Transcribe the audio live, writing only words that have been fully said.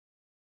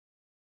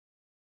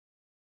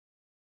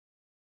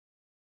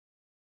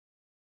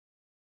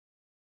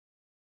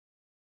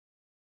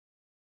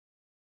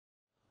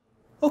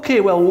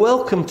Okay, well,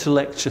 welcome to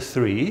lecture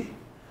 3.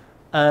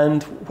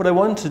 And what I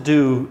want to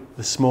do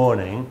this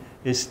morning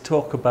is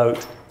talk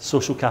about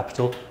social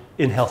capital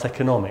in health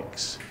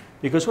economics.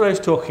 Because what I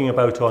was talking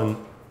about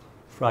on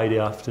Friday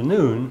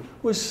afternoon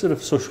was sort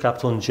of social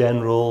capital in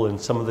general and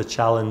some of the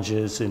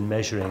challenges in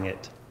measuring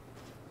it.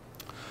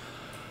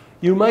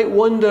 You might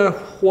wonder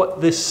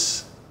what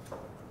this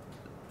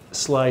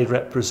slide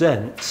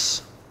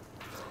represents.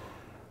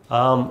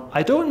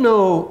 I don't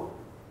know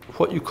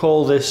what you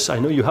call this. I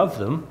know you have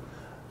them.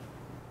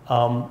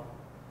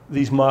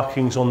 These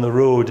markings on the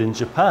road in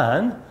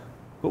Japan,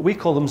 but we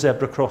call them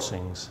zebra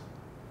crossings.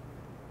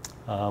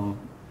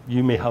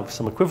 You may have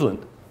some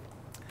equivalent.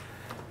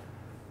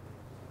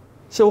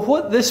 So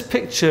what this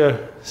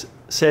picture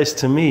says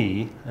to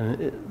me,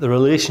 and the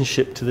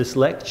relationship to this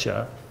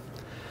lecture,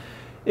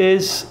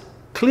 is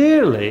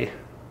clearly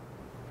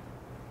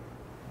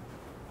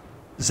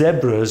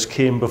zebras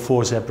came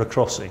before zebra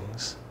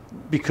crossings,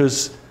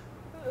 because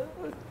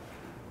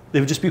they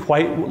would just be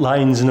white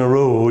lines in a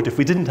road. If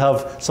we didn't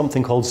have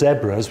something called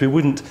zebras, we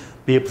wouldn't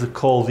be able to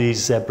call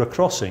these zebra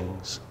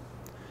crossings.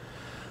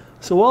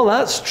 So while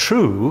that's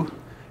true,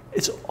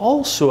 it's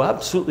also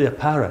absolutely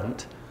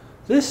apparent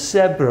this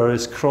zebra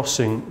is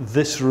crossing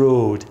this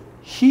road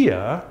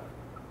here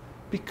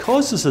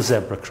because there's a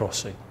zebra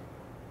crossing.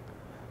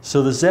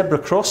 So the zebra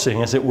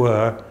crossing, as it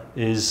were,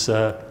 is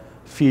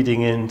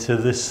feeding into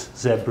this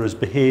zebra's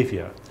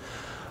behavior.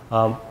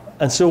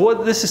 And so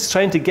what this is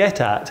trying to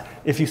get at,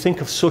 if you think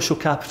of social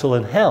capital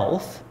in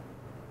health,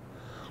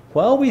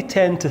 while we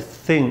tend to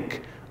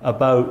think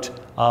about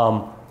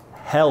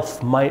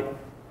health might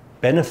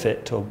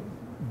benefit or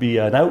be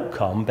an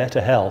outcome, better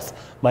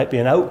health might be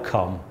an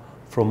outcome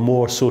from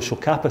more social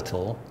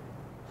capital,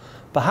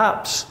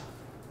 perhaps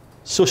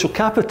social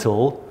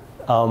capital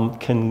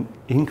can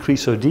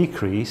increase or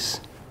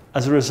decrease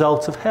as a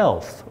result of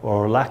health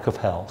or lack of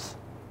health.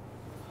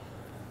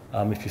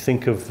 If you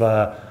think of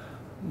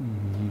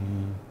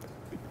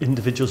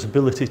individuals'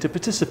 ability to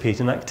participate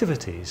in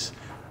activities.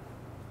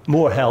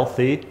 More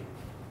healthy,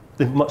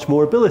 they have much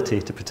more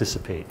ability to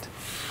participate.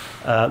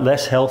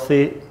 Less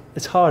healthy,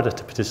 it's harder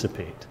to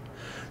participate.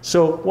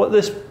 So what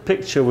this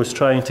picture was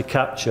trying to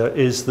capture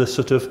is the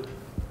sort of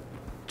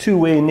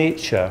two-way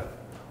nature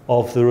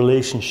of the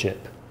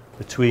relationship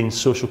between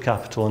social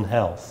capital and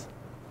health.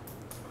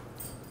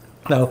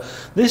 Now,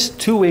 this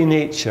two-way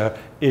nature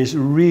is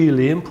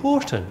really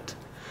important.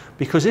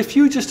 Because if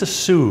you just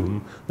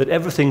assume that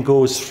everything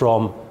goes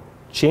from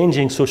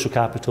changing social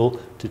capital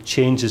to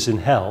changes in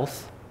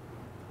health,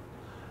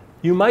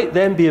 you might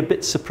then be a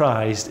bit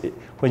surprised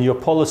when your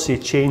policy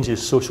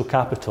changes social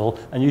capital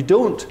and you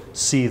don't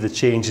see the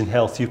change in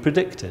health you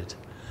predicted.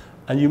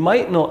 And you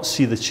might not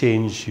see the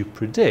change you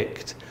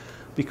predict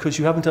because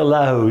you haven't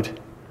allowed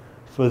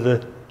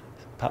for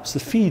perhaps the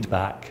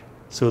feedback.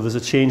 So there's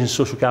a change in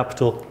social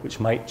capital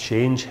which might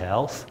change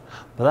health,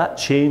 but that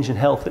change in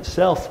health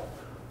itself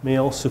may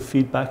also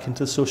feed back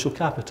into social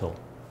capital.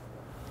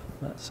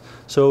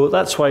 So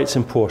that's why it's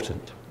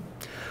important.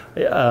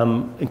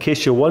 In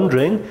case you're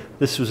wondering,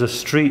 this was a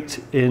street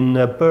in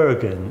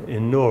Bergen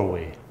in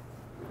Norway.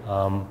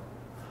 A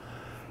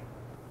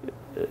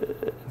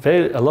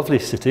lovely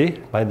city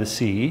by the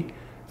sea,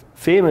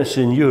 famous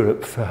in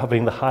Europe for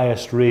having the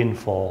highest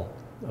rainfall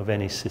of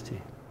any city.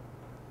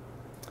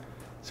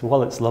 So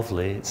while it's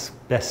lovely, it's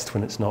best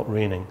when it's not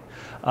raining.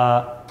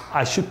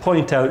 I should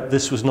point out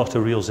this was not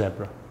a real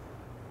zebra.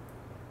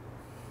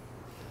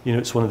 You know,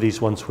 it's one of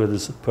these ones where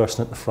there's a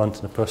person at the front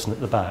and a person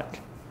at the back.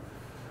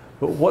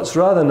 But what's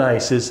rather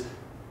nice is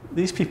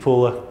these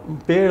people are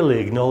barely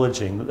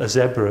acknowledging that a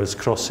zebra is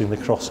crossing the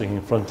crossing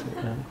in front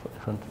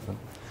of them.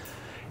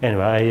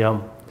 Anyway,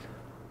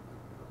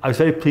 I was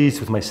very pleased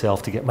with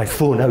myself to get my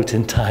phone out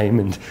in time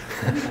and,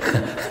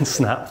 and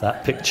snap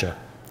that picture.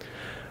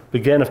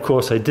 But again, of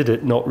course, I did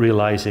it not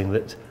realizing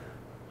that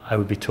I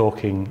would be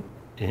talking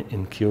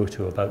in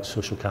Kyoto about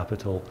social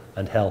capital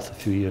and health a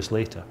few years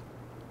later.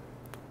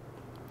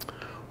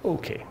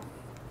 Okay,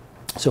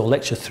 so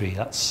lecture 3,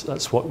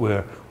 that's what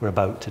we're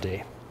about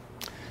today.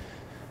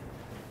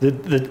 The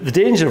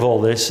danger of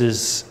all this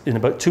is in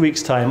about 2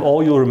 weeks' time,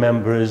 all you'll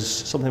remember is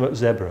something about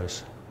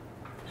zebras.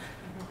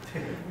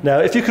 Now,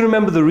 if you can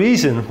remember the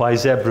reason why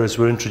zebras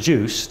were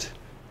introduced,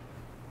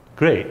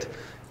 great.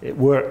 It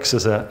works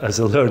as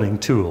a learning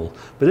tool.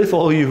 But if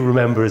all you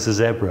remember is a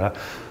zebra,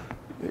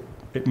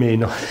 it may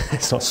not,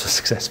 it's not so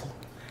successful.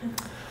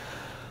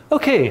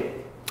 Okay.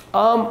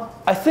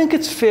 I think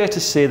it's fair to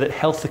say that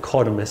health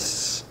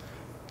economists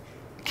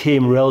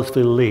came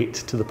relatively late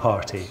to the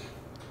party.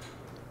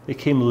 They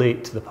came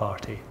late to the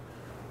party.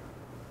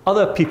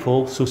 Other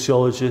people,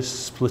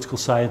 sociologists, political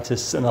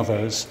scientists, and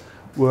others,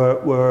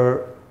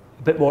 were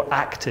a bit more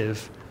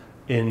active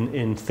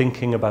in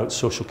thinking about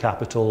social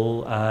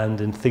capital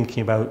and in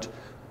thinking about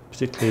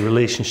particularly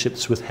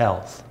relationships with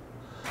health.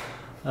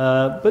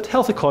 But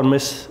health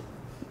economists,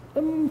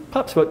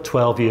 perhaps about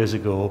 12 years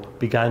ago,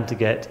 began to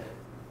get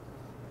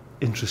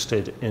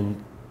interested in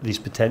these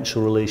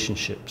potential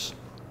relationships.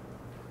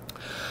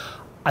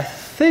 I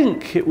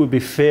think it would be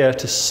fair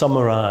to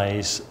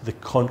summarise the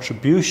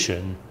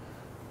contribution,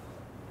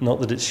 not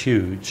that it's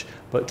huge,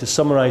 but to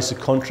summarise the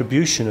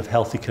contribution of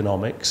health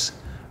economics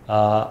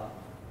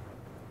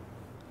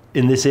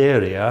in this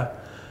area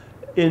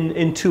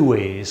in two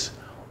ways.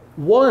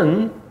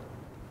 One,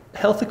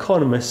 health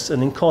economists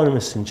and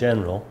economists in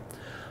general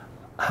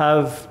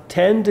have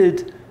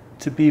tended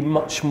to be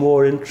much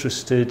more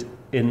interested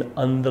in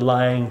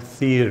underlying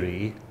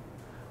theory,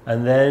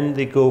 and then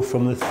they go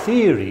from the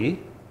theory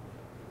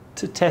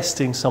to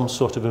testing some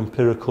sort of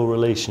empirical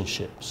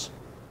relationships.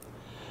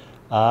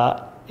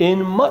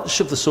 In much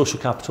of the social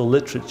capital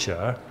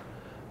literature,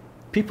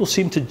 people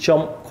seem to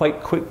jump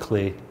quite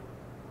quickly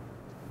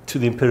to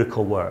the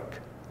empirical work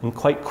and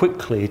quite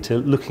quickly to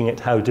looking at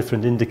how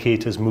different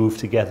indicators move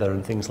together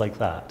and things like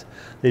that.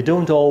 They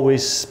don't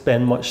always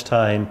spend much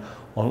time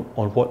on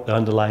what the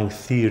underlying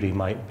theory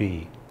might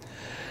be.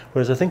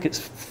 Whereas I think it's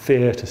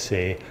fair to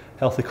say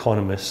health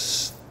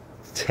economists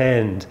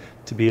tend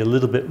to be a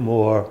little bit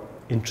more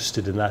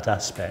interested in that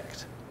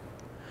aspect.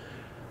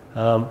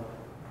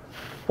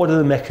 What are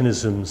the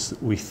mechanisms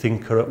that we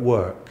think are at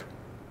work?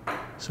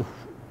 So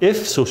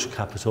if social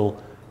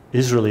capital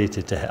is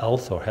related to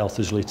health, or health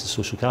is related to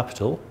social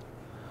capital,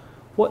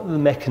 what are the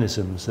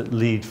mechanisms that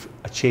lead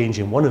a change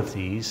in one of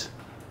these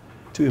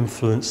to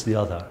influence the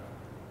other?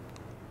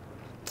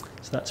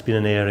 So that's been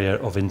an area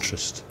of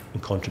interest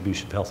and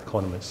contribution of health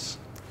economists.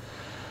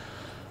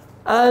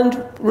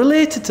 And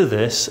related to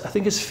this, I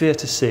think it's fair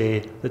to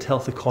say that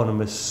health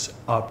economists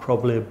are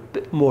probably a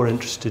bit more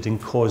interested in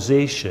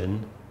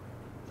causation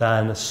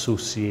than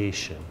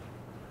association.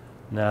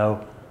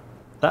 Now,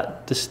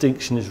 that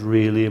distinction is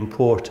really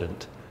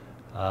important.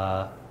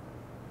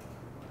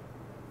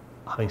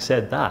 Having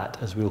said that,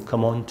 as we'll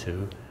come on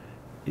to,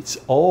 it's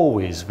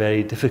always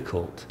very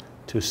difficult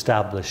to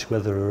establish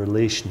whether a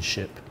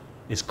relationship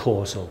is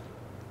causal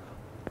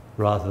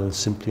rather than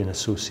simply an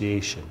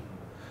association.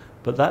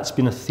 But that's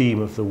been a theme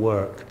of the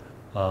work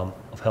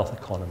of health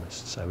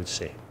economists, I would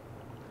say.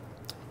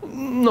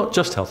 Not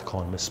just health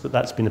economists, but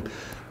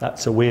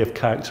that's a way of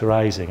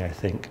characterizing, I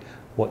think,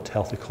 what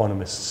health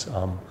economists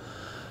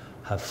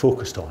have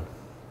focused on.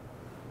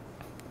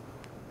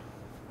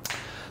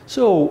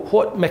 So,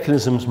 what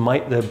mechanisms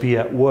might there be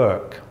at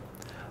work?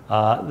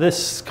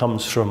 This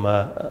comes from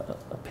a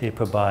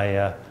paper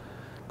by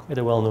quite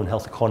a well-known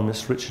health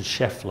economist, Richard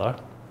Scheffler,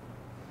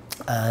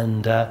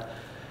 and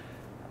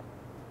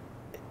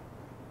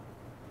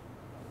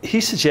he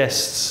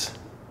suggests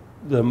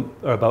there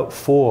are about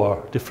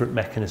 4 different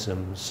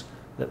mechanisms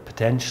that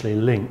potentially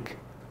link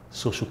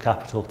social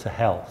capital to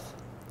health.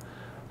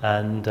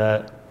 And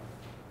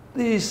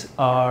these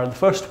are, the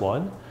first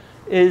one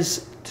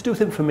is to do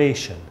with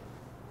information.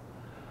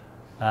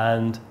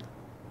 And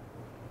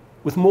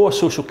with more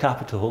social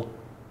capital,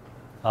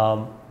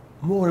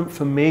 more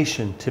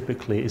information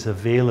typically is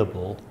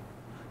available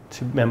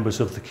to members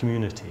of the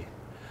community.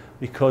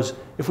 Because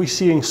if we're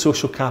seeing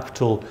social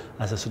capital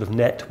as a sort of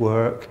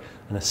network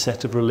and a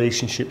set of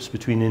relationships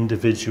between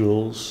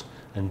individuals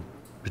and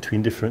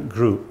between different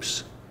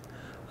groups,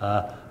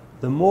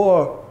 the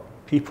more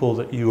people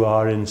that you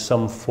are in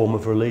some form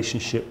of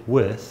relationship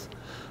with,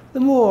 the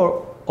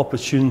more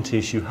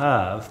opportunities you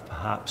have,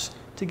 perhaps,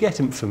 to get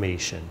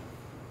information.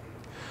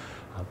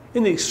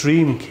 In the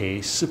extreme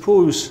case,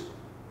 suppose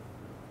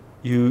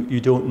you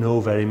don't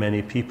know very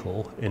many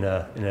people in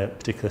a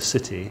particular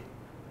city,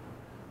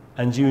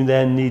 and you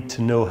then need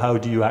to know how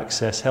do you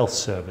access health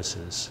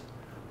services,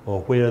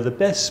 or where are the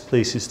best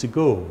places to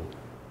go.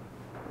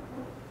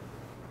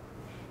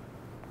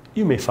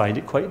 You may find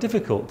it quite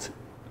difficult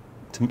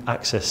to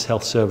access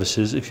health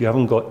services if you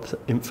haven't got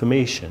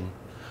information.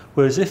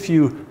 Whereas if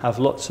you have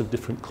lots of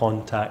different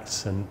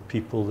contacts and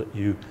people that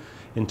you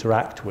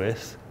interact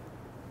with,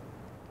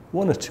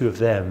 1 or 2 of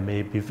them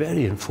may be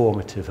very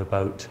informative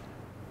about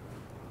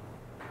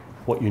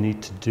what you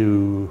need to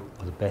do,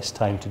 or the best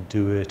time to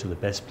do it, or the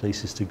best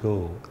places to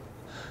go.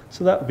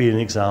 So that would be an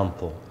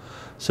example.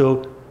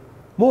 So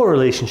more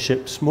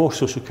relationships, more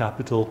social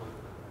capital,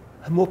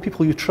 and more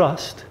people you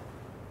trust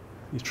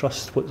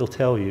what they'll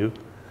tell you.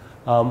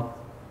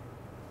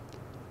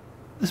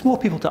 There's more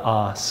people to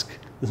ask,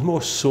 there's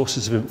more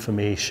sources of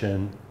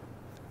information,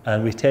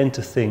 and we tend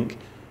to think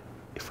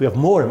if we have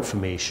more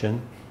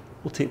information,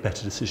 we'll take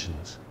better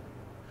decisions.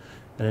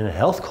 And in a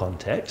health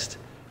context,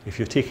 if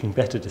you're taking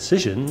better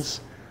decisions,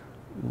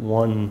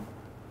 one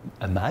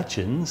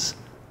imagines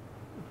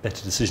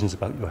better decisions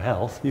about your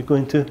health,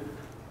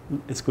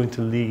 it's going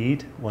to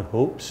lead, one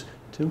hopes,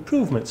 to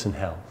improvements in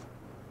health.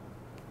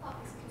 Oh,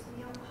 excuse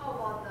me, how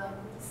about the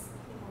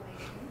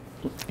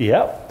misinformation?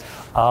 Yeah.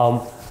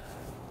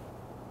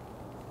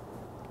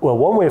 Well,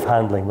 one way of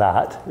handling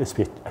that, this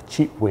would be a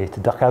cheap way to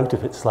duck out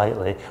of it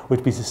slightly,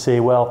 would be to say,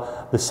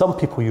 well, there's some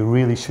people you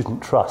really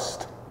shouldn't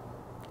trust.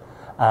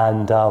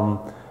 And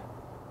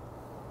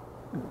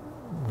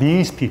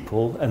these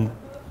people, and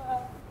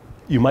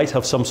you might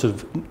have some sort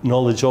of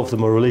knowledge of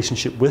them or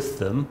relationship with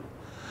them,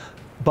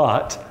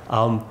 but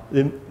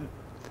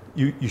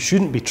you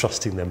shouldn't be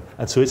trusting them.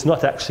 And so it's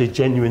not actually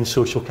genuine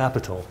social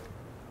capital.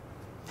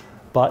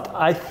 But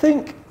I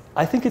think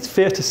it's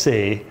fair to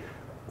say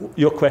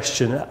your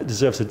question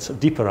deserves a sort of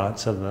deeper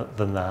answer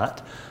than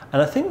that.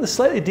 And I think the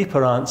slightly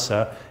deeper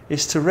answer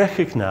is to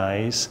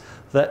recognise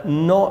that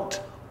not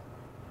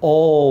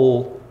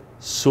all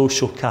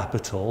social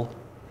capital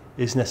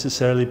is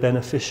necessarily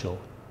beneficial.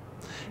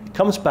 It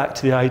comes back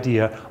to the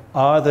idea,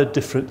 are there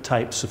different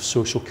types of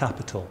social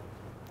capital?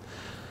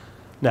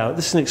 Now,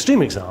 this is an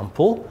extreme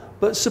example,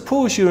 but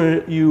suppose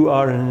you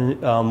are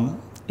an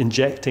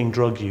injecting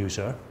drug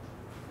user.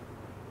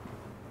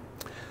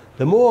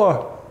 The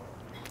more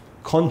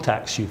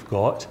contacts you've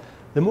got,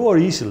 the more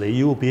easily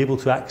you will be able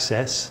to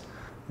access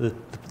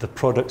the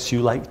products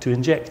you like to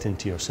inject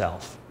into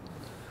yourself.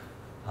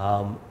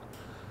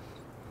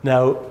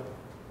 Now,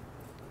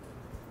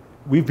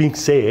 we've been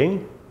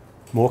saying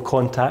more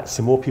contacts,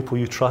 the more people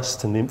you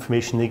trust and the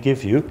information they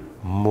give you,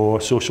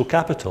 more social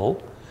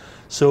capital.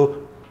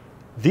 So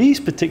these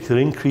particular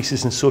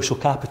increases in social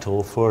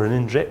capital for an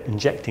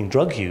injecting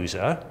drug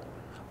user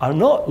are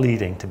not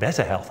leading to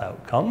better health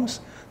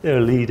outcomes.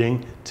 They're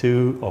leading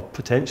to, or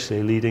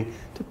potentially leading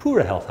to,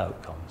 poorer health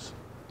outcomes.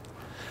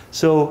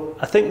 So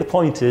I think the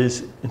point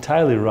is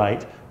entirely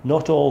right.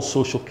 Not all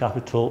social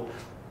capital,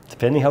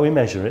 depending how we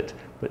measure it,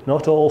 but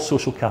not all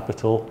social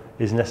capital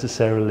is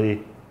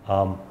necessarily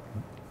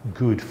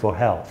good for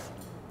health.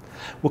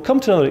 We'll come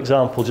to another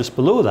example just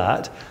below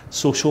that,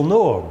 social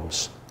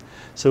norms.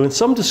 So in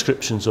some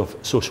descriptions of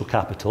social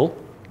capital,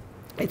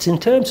 it's in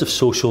terms of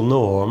social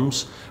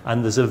norms,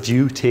 and there's a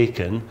view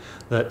taken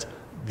that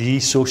the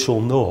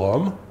social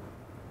norm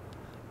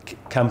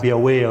can be a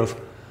way of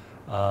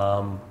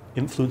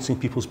influencing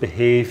people's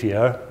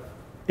behaviour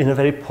in a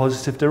very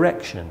positive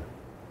direction.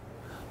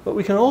 But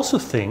we can also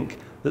think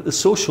that the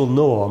social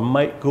norm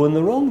might go in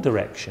the wrong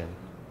direction.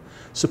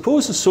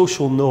 Suppose the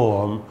social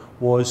norm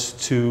was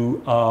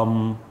to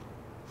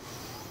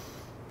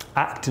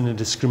act in a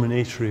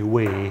discriminatory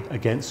way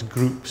against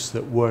groups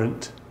that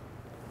weren't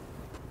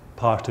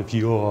part of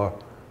your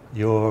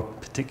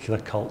particular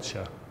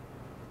culture.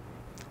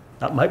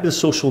 That might be the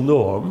social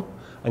norm,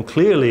 and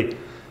clearly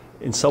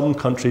in some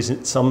countries,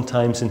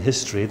 sometimes in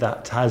history,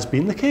 that has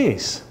been the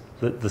case,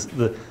 that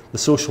the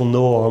social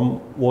norm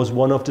was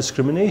one of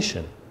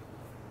discrimination.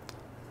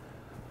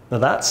 Now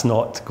that's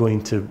not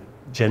going to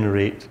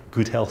generate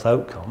good health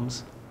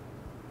outcomes.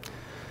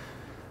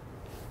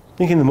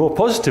 Thinking the more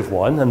positive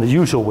one, and the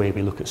usual way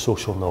we look at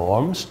social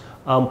norms,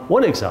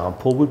 one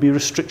example would be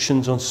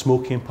restrictions on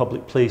smoking in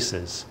public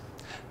places.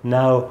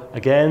 Now,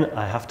 again,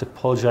 I have to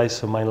apologise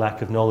for my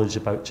lack of knowledge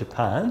about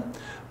Japan,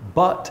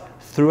 but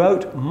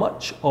throughout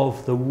much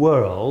of the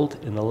world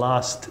in the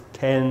last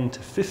 10 to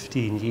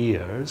 15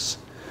 years,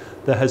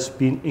 there has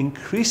been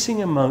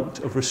increasing amount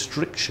of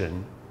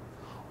restriction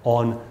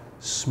on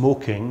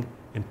smoking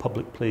in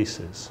public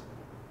places.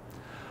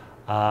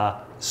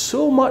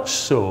 So much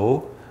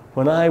so,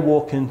 when I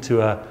walk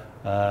into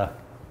a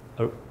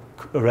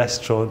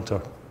restaurant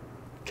or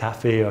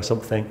cafe or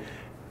something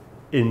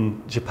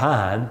in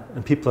Japan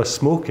and people are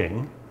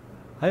smoking,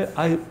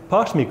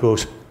 part of me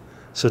goes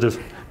sort of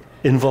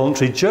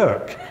involuntary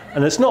jerk.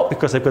 And it's not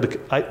because I've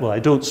got well, I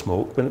don't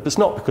smoke, but it's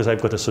not because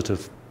I've got a sort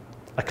of,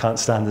 I can't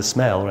stand the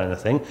smell or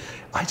anything.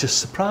 I'm just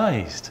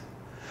surprised.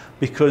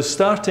 Because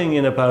starting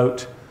in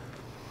about,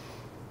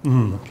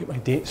 get my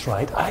dates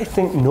right, I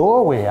think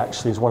Norway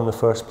actually is one of the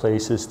first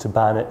places to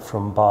ban it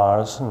from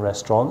bars and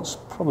restaurants,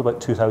 probably about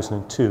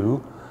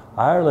 2002.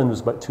 Ireland was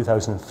about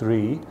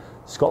 2003.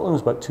 Scotland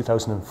was about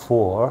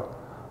 2004.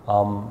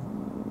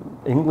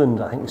 England,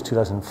 I think, was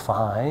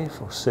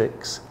 2005 or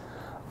 6.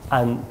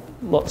 And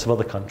lots of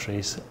other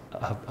countries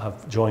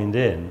have joined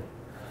in.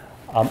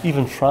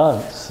 Even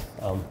France,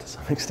 to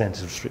some extent,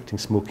 is restricting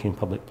smoking in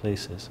public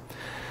places.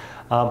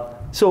 But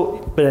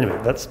anyway,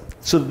 that's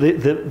so.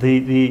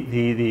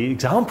 The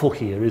example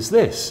here is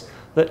this: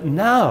 that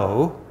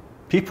now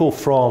people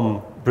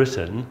from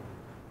Britain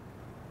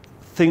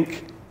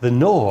think the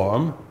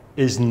norm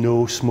is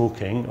no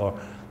smoking or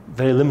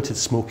very limited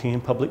smoking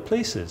in public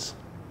places.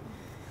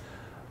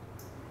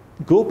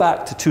 Go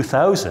back to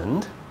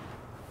 2000,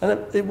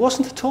 and it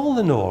wasn't at all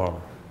the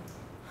norm,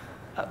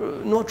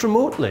 not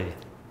remotely.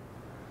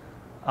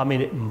 I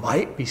mean, it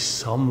might be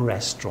some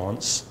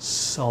restaurants,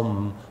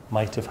 some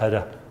might have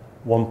had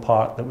one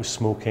part that was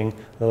smoking,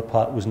 the other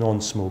part was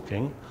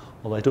non-smoking,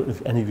 although I don't know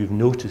if any of you have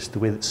noticed the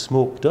way that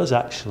smoke does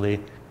actually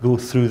go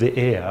through the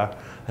air,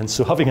 and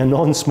so having a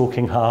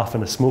non-smoking half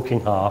and a smoking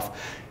half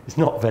is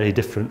not very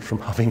different from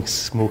having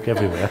smoke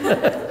everywhere.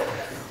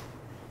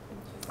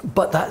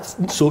 But that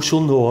social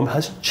norm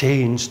has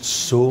changed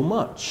so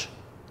much.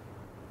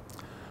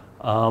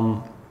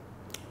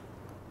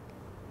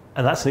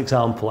 And that's an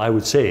example, I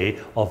would say,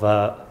 of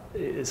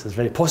it's a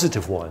very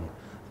positive one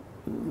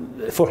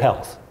for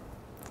health.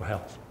 For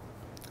health.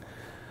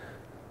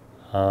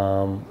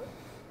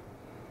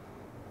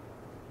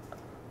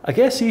 I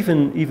guess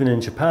even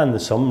in Japan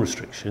there's some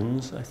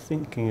restrictions. I'm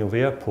thinking of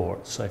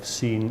airports. I've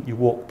seen you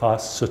walk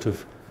past sort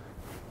of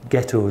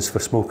ghettos for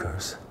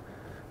smokers,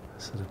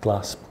 sort of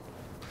glass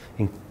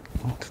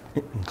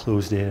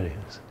enclosed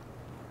areas.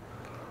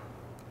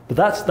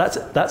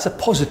 But that's a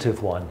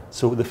positive one.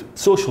 So the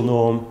social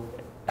norm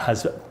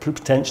has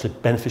potentially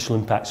beneficial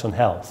impacts on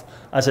health.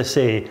 As I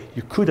say,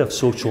 you could have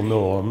social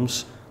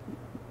norms,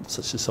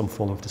 such as some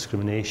form of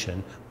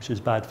discrimination, which is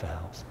bad for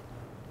health.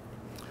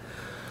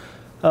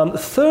 The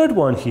third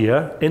one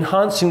here,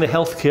 enhancing the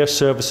healthcare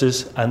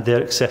services and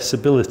their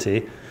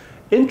accessibility.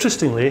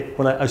 Interestingly,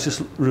 when I was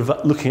just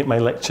looking at my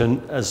lecture,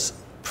 as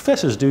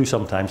professors do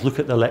sometimes, look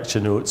at their lecture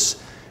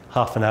notes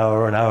half an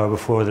hour or an hour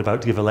before they're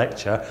about to give a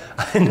lecture,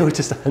 I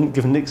noticed I hadn't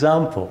given an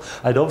example.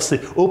 I'd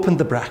obviously opened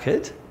the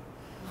bracket,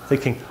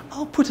 thinking,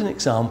 I'll put an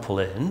example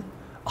in,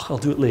 I'll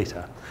do it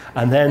later.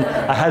 And then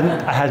I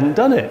hadn't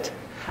done it.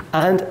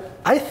 And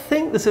I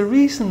think there's a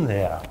reason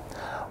there.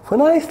 When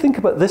I think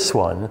about this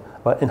one,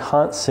 about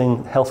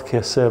enhancing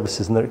healthcare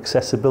services and their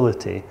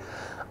accessibility,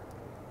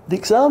 the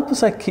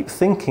examples I keep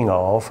thinking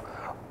of,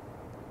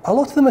 a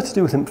lot of them are to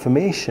do with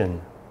information.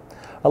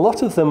 A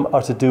lot of them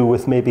are to do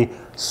with maybe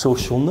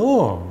social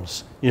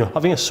norms. You know,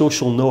 having a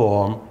social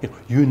norm,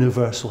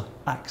 universal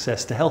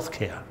access to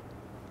healthcare.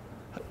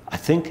 I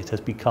think it has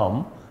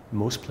become, in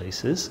most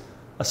places,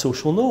 a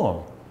social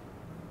norm.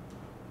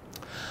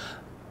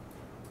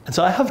 And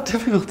so I have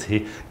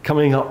difficulty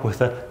coming up with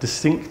a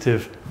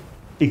distinctive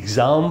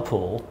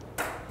example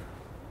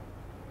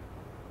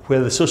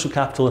where the social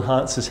capital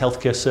enhances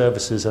healthcare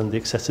services and the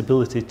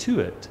accessibility to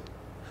it.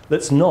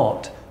 That's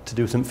not to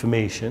do with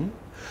information.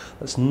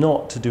 That's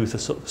not to do with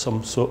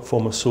some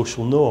form of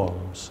social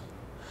norms.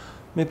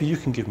 Maybe you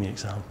can give me an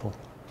example.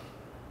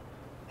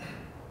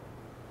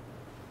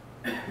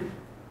 I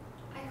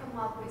come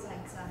up with an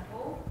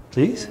example.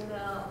 Please. In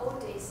the old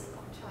days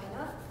of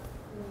China,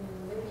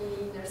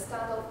 maybe in the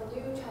start of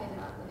new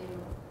China,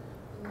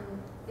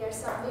 there are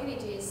some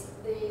villages,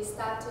 they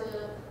start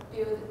to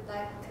build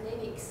like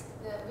clinics,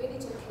 the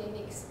village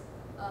clinics.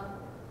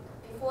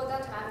 Before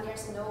that time,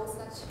 there's no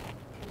such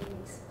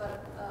clinics,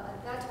 but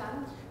at that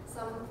time,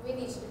 some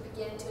villages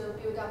began to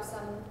build up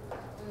some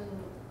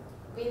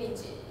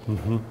village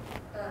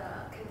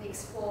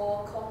clinics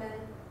for common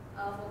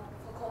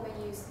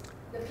use.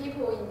 The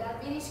people in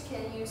that village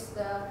can use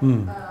the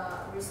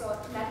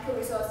medical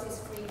resources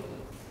freely.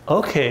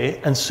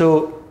 Okay, and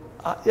so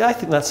I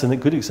think that's a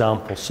good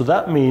example. So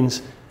that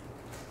means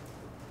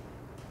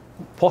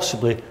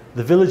possibly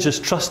the villagers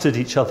trusted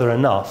each other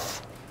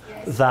enough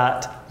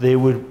that they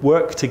would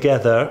work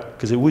together,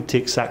 because it would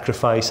take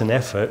sacrifice and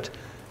effort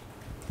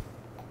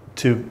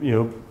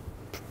to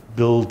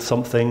build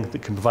something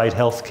that can provide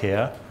health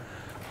care,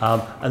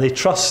 and they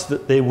trust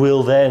that they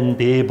will then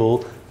be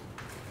able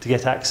to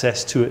get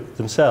access to it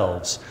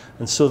themselves.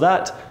 And so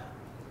that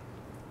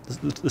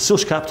the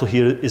social capital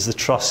here is the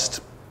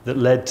trust that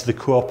led to the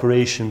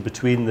cooperation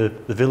between the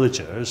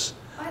villagers.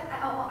 I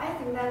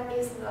think that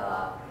is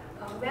the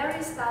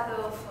very start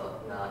of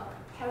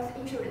health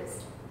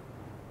insurance.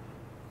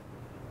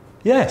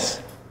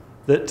 Yes,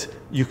 that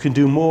you can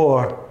do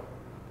more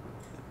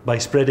by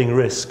spreading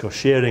risk or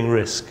sharing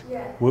risk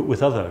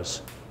with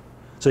others.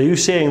 So you're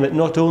saying that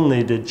not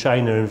only did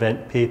China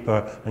invent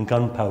paper and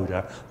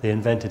gunpowder, they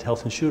invented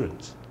health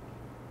insurance?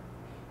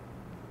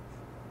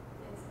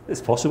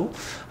 It's possible.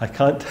 I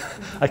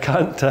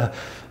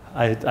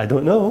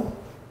don't know.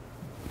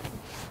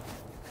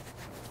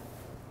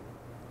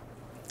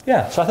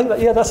 Yeah, so I think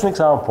that's an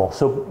example.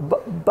 So,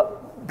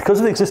 but because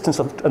of the existence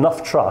of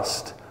enough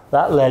trust,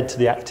 that led to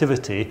the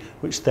activity,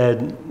 which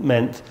then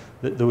meant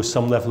that there was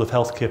some level of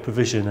healthcare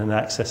provision and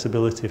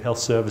accessibility of health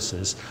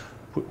services,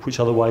 which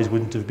otherwise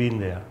wouldn't have been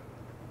there.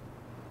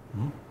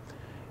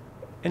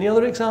 Any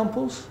other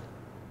examples?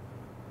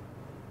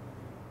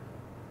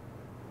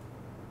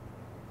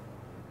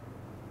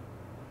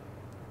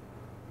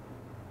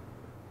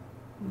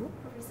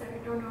 Professor,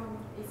 I don't know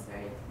it's the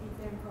right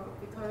example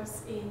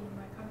because in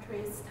my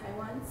country,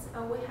 Taiwan,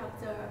 we have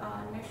the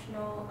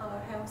national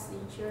health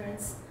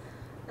insurance.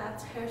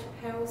 That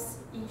health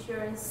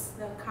insurance,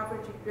 the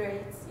coverage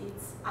rate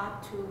is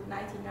up to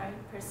 99%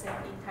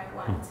 in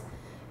Taiwan.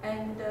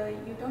 And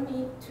you don't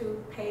need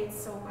to pay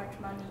so much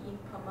money in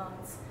per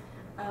month.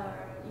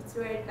 It's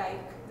very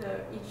like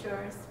the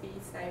insurance fee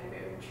is like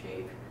very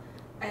cheap.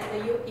 And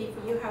if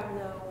you have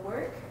the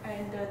work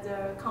and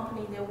the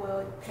company, they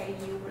will pay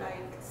you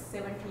like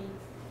 70%,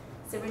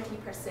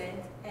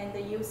 and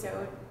the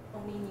user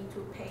only need to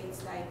pay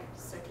like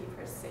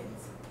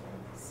 30%.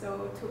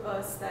 So to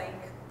us,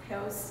 like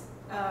health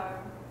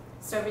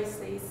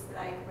services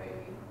like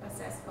very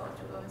accessible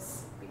to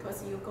us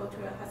because you go to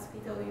a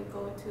hospital, you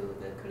go to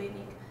the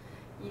clinic,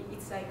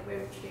 it's like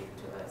very cheap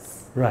to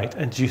us. Right,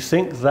 and do you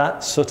think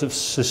that sort of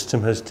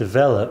system has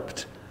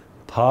developed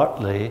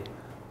partly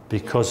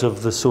because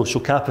of the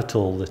social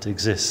capital that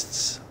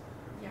exists,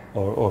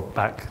 or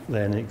back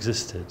then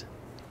existed?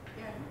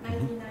 Yeah,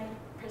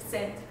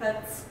 99%,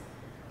 but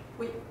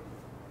we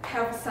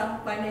have some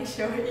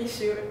financial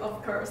issue,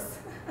 of course.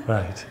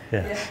 Right,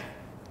 yes.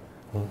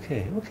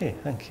 Okay,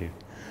 thank you.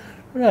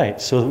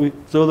 Right, so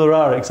there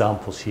are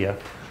examples here.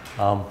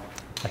 I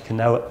can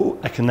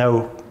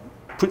now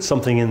put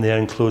something in there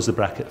and close the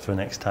bracket for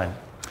next time.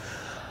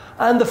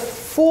 And the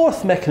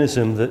fourth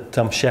mechanism that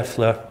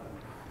Scheffler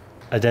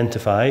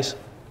identifies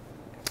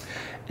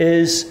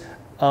is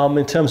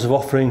in terms of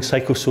offering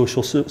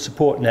psychosocial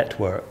support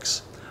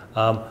networks.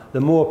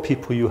 The more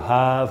people you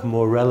have,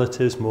 more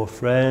relatives, more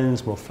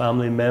friends, more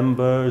family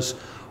members,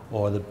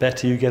 or the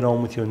better you get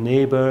on with your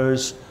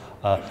neighbours,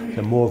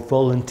 the more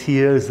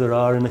volunteers there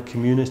are in a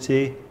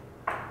community,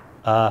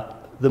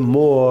 the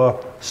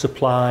more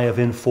supply of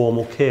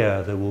informal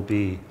care there will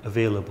be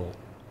available.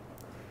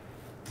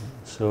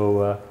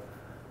 So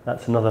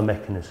that's another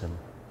mechanism.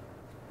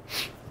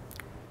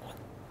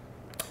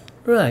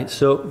 Right,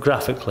 so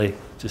graphically,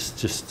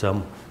 just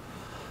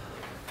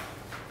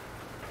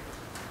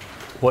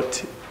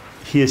what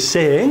he is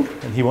saying,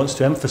 and he wants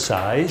to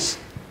emphasize,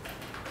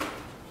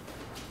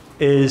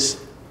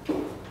 is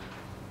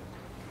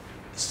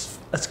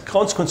as a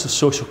consequence of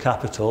social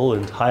capital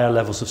and higher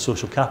levels of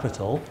social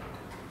capital,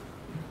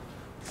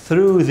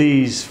 through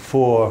these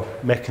four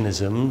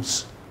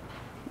mechanisms,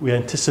 we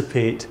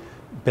anticipate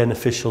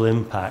beneficial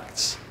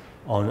impacts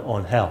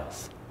on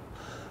health.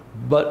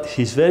 But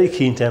he's very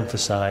keen to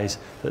emphasize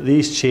that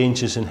these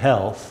changes in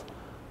health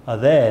are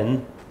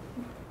then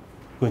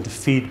going to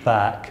feed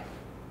back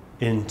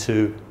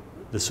into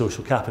the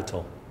social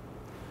capital.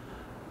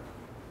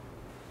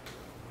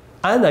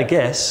 And I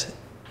guess,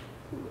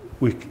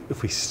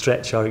 if we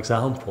stretch our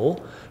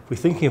example, if we're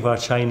thinking of our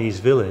Chinese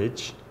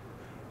village,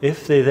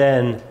 if they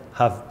then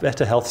have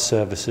better health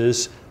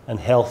services and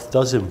health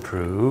does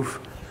improve,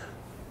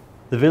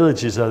 the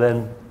villagers are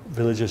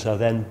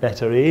then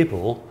better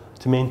able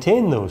to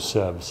maintain those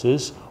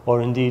services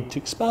or indeed to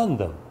expand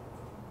them.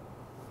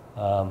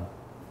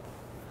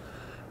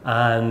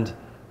 And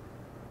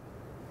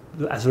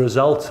as a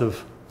result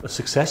of a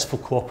successful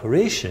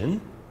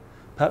cooperation,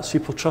 perhaps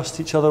people trust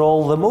each other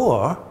all the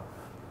more,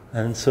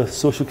 and so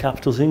social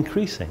capital is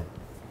increasing,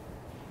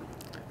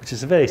 which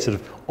is a very sort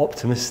of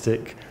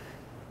optimistic,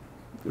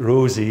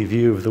 rosy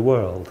view of the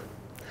world.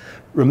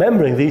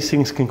 Remembering these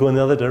things can go in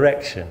the other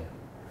direction.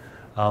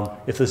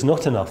 If there's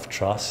not enough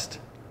trust,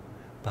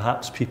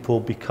 perhaps people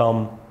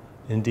become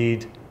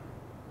indeed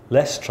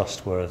less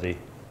trustworthy,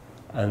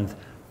 and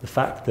the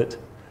fact that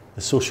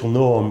the social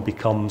norm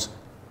becomes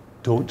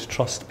don't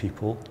trust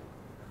people,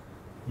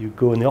 you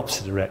go in the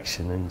opposite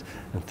direction,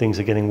 and things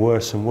are getting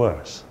worse and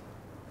worse.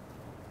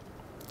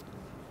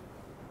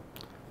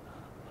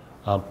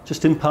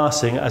 Just in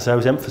passing, as I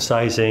was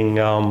emphasizing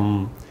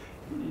on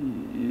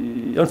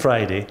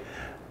Friday,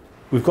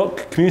 we've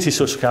got community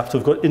social capital,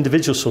 we've got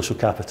individual social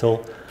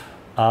capital.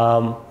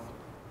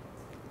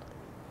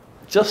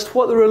 Just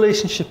what the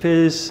relationship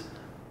is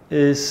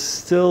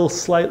still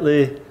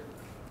slightly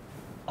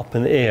up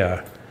in the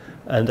air.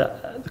 And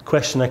the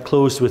question I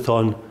closed with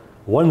one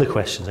of the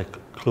questions I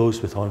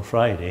closed with on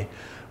Friday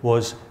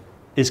was,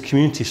 is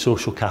community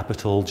social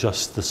capital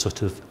just the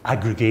sort of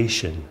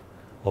aggregation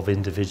of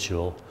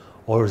individual,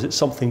 or is it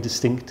something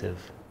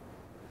distinctive?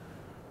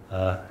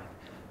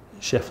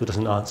 Sheffield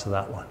doesn't answer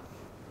that one.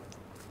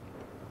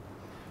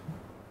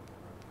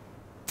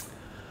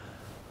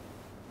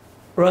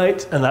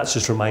 Right, and that's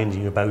just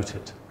reminding you about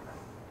it.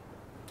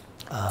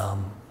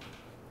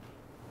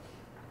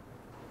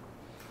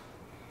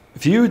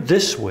 Viewed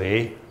this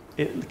way,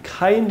 it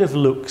kind of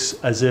looks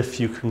as if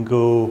you can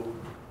go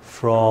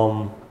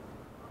from...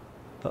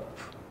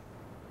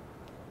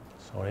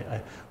 Sorry,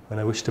 when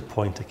I wish to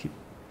point, I keep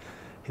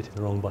hitting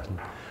the wrong button.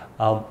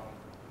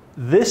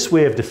 This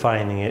way of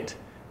defining it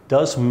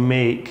does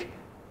make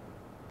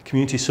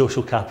community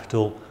social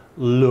capital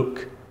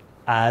look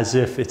as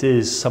if it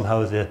is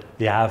somehow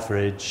the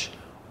average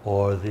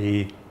or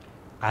the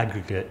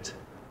aggregate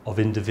of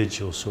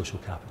individual social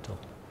capital.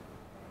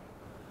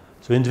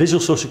 So individual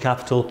social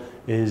capital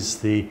is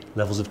the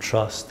levels of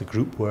trust, the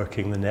group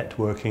working, the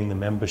networking, the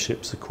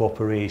memberships, the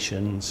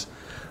cooperations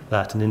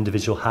that an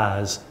individual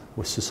has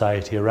with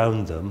society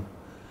around them.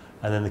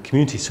 And then the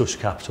community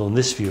social capital, in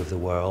this view of the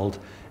world,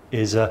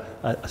 is a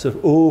sort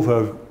of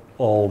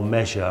overall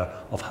measure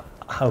of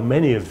how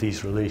many of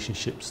these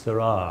relationships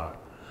there are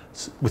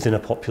within a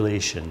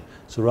population.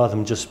 So rather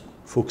than just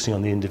focusing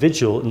on the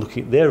individual and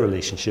looking at their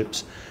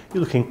relationships,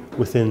 you're looking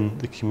within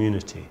the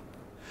community.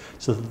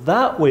 So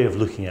that way of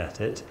looking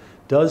at it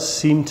does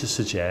seem to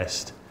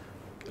suggest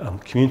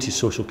community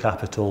social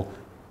capital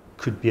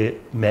could be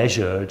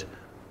measured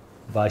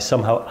by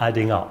somehow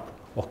adding up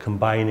or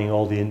combining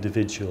all the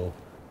individual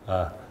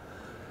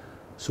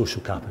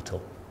social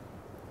capital.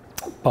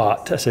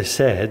 But as I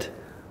said,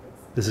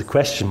 there's a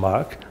question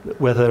mark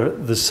whether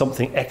there's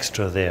something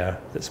extra there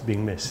that's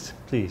being missed.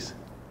 Please.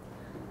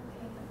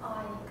 Okay,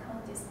 I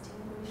can't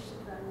distinguish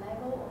the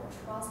level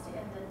of trust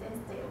and the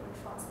density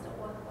of trust.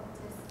 What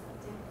is the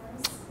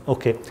difference?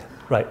 Okay,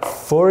 right.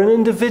 For an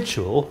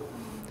individual,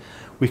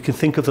 we can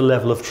think of the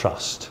level of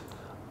trust.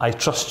 I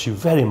trust you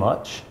very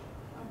much.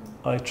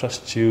 I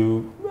trust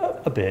you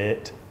a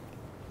bit.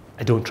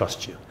 I don't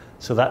trust you.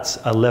 So that's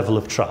a level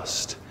of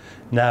trust.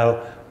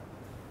 Now,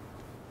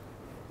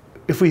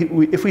 if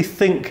we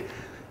think,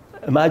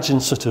 imagine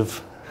sort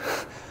of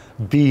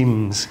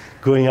beams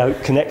going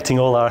out, connecting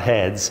all our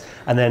heads,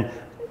 and then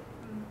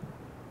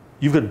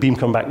you've got a beam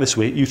coming back this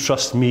way, you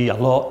trust me a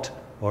lot,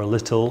 or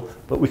little,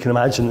 but we can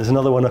imagine there's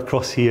another one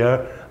across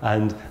here,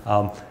 and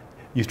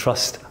you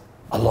trust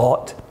a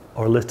lot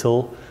or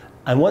little.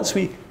 And once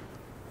we,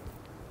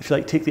 if you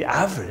like, take the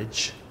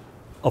average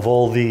of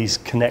all these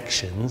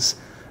connections,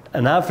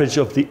 an average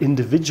of the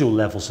individual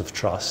levels of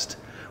trust,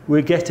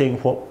 we're getting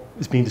what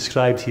is being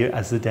described here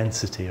as the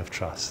density of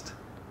trust.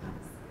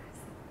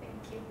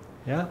 Thank you.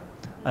 Yeah?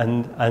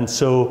 And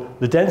so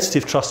the density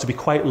of trust will be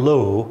quite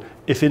low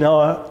if in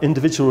our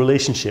individual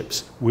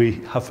relationships we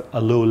have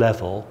a low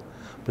level,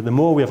 but the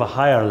more we have a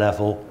higher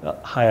level, a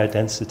higher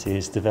density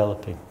is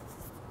developing.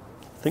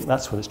 I think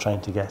that's what it's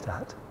trying to get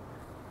at.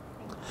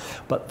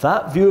 But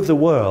that view of the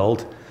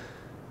world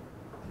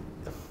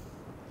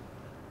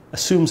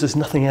assumes there's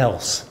nothing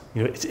else.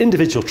 You know, it's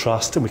individual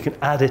trust, and we can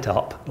add it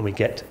up and we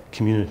get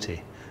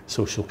community,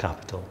 social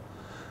capital.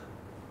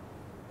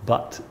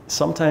 But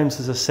sometimes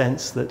there's a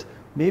sense that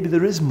maybe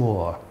there is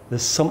more.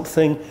 There's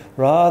something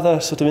rather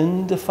sort of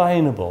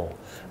indefinable.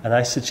 And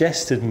I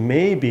suggested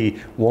maybe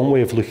one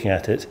way of looking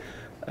at it,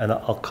 and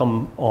I'll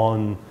come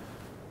on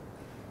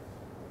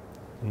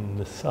in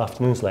this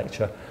afternoon's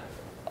lecture,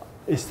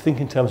 is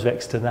think in terms of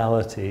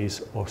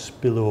externalities or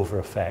spillover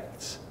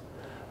effects.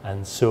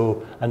 And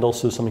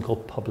also something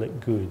called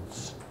public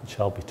goods, which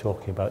I'll be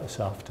talking about this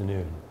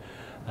afternoon.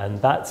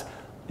 And that's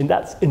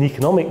in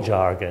economic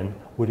jargon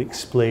would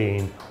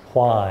explain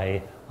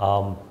why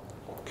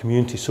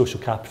community social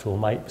capital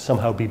might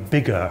somehow be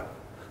bigger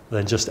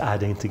than just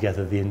adding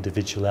together the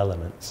individual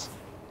elements.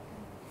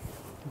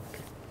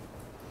 Okay.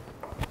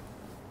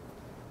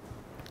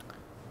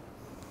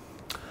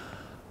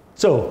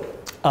 So,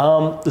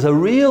 there's a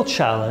real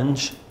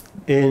challenge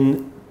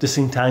in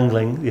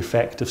disentangling the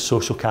effect of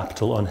social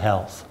capital on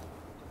health.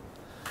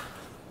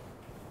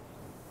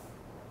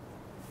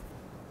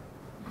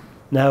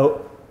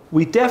 Now,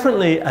 we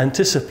definitely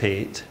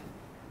anticipate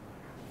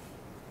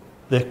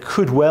there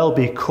could well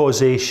be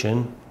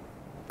causation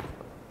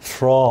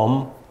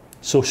from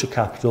social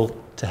capital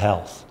to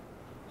health.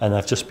 And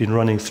I've just been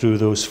running through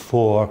those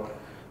 4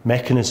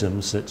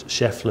 mechanisms that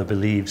Scheffler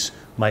believes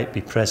might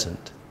be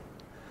present.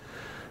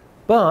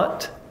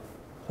 But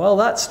while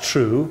that's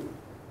true,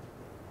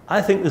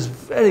 I think there's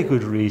very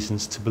good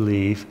reasons to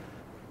believe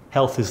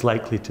health is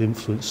likely to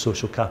influence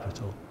social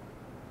capital.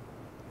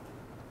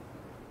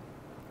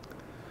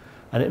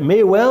 And it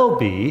may well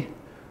be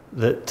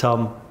that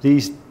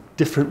these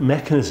different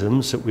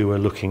mechanisms that we were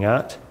looking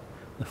at,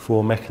 the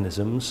 4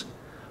 mechanisms,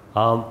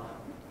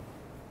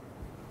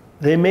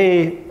 they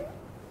may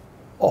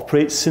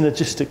operate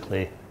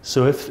synergistically.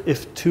 So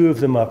if 2 of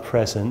them are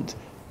present,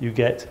 you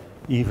get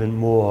even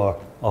more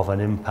of an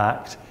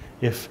impact.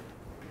 If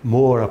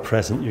more are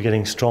present, you're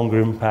getting stronger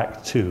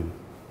impact too.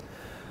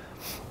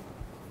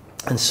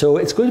 And so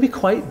it's going to be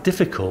quite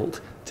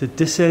difficult to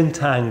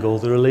disentangle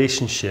the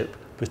relationship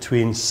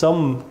between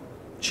some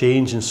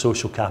change in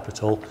social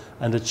capital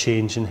and a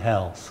change in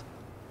health.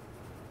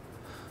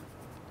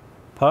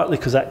 Partly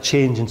because that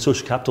change in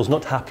social capital is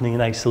not happening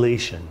in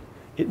isolation.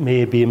 It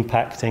may be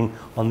impacting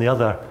on the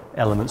other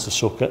elements of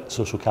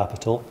social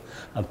capital,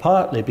 and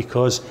partly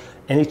because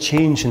any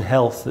change in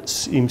health that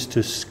seems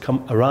to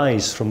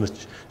arise from the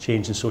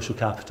change in social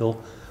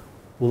capital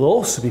will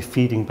also be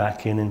feeding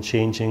back in and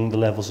changing the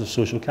levels of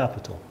social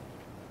capital.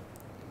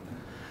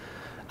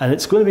 And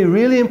it's going to be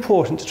really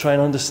important to try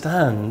and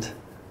understand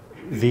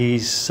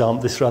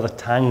this rather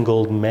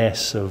tangled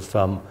mess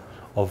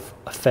of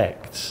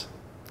effects,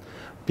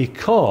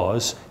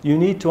 because you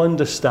need to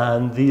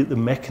understand the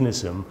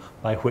mechanism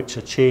by which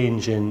a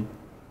change in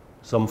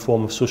some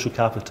form of social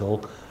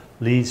capital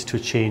leads to a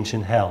change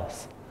in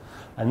health.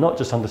 And not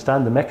just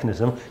understand the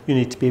mechanism, you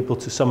need to be able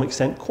to some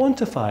extent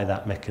quantify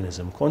that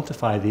mechanism,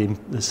 quantify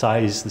the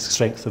size, the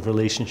strength of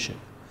relationship,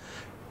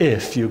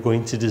 if you're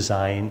going to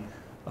design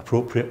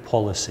appropriate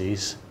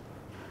policies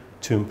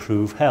to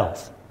improve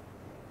health.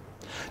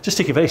 Just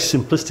take a very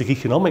simplistic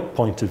economic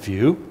point of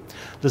view.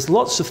 There's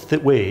lots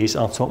of ways,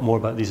 I'll talk more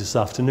about these this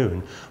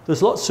afternoon,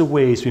 there's lots of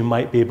ways we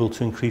might be able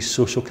to increase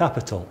social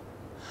capital.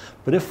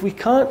 But if we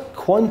can't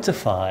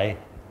quantify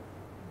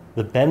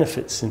the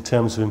benefits in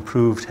terms of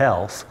improved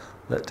health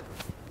that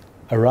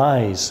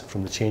arise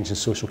from the change in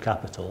social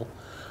capital,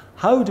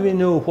 how do we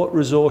know what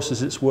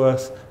resources it's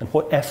worth and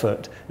what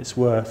effort it's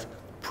worth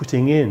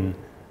putting in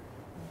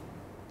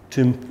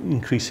to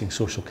increasing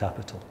social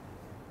capital?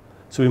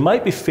 So we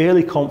might be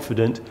fairly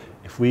confident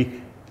if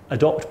we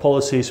adopt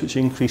policies which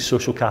increase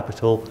social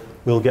capital,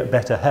 we'll get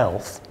better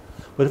health.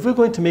 But if we're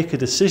going to make a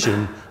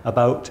decision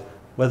about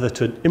whether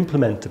to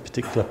implement a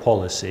particular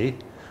policy,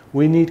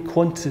 we need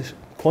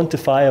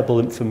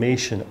quantifiable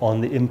information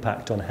on the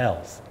impact on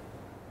health.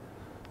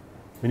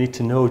 We need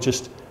to know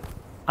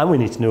and we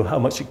need to know how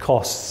much it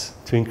costs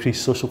to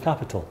increase social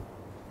capital.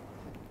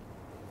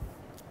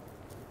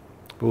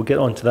 But we'll get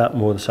on to that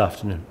more this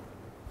afternoon.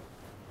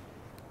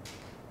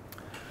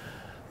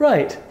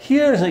 Right,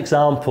 here's an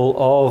example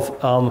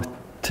of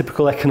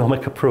typical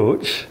economic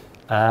approch,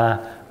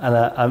 and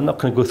I'm not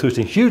going to go through it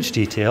in huge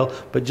detail,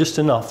 but just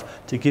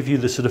enough to give you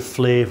the sort of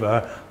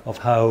flavour of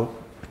how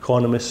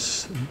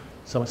economists, to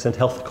some extent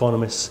health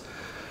economists,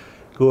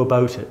 go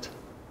about it?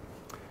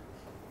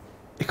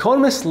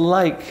 Economists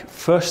like,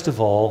 first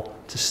of all,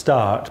 to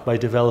start by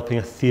developing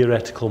a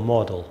theoretical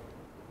model.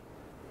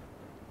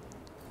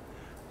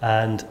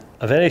 And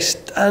a very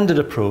standard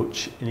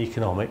approach in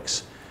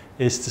economics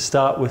is to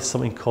start with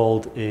something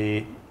called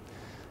a,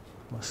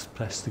 must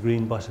press the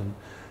green button,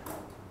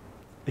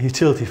 a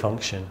utility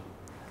function.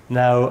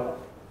 Now,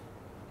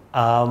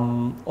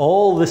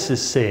 all this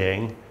is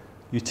saying,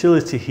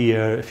 utility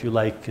here, if you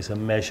like, is a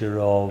measure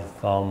of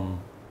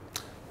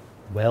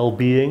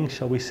well-being,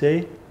 shall we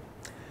say.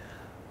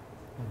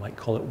 We might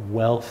call it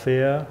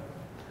welfare.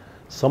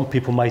 Some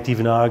people might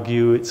even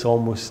argue it's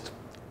almost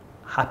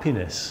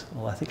happiness.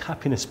 Well, I think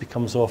happiness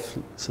becomes off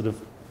sort of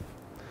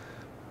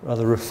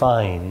rather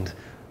refined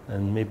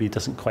and maybe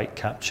doesn't quite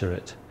capture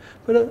it.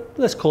 But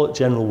let's call it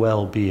general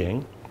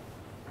well-being.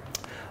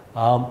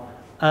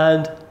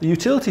 And the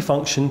utility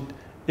function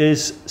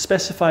is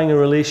specifying a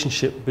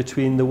relationship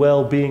between the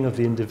well-being of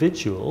the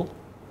individual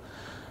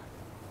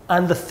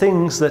and the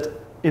things that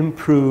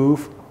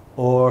improve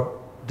or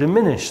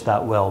diminish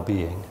that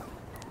well-being.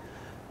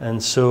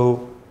 And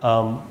so,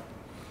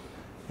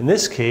 in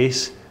this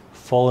case,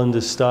 Folland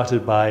is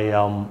started by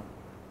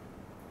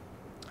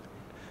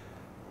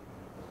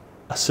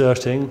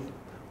asserting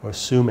or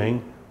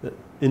assuming that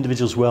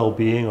individuals'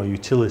 well-being or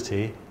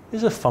utility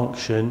is a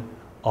function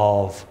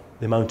of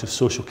the amount of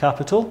social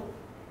capital,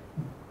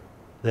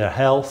 their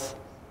health,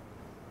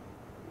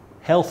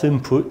 health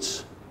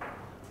inputs,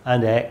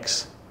 and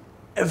X,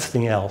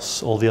 everything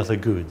else, all the other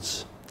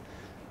goods.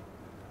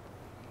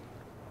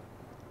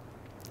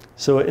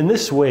 So in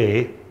this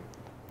way,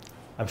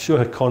 I'm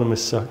sure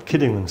economists are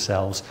kidding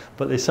themselves,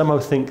 but they somehow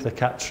think they're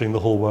capturing the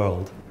whole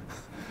world.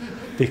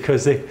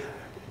 Because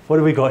what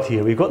have we got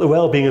here? We've got the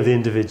well-being of the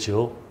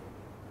individual.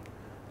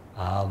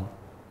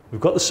 We've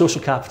got the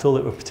social capital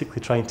that we're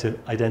particularly trying to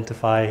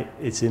identify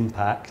its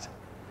impact.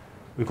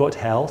 We've got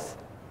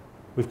health.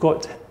 We've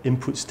got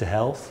inputs to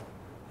health.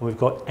 And we've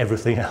got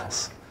everything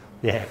else,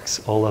 the X,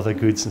 all other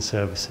goods and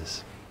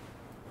services.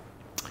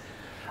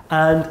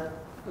 And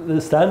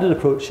the standard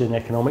approach in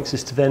economics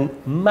is to then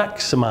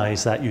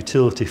maximize that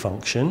utility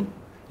function,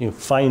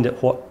 find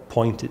at what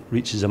point it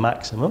reaches a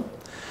maximum,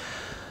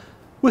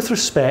 with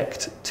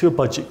respect to a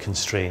budget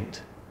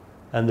constraint.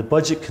 And the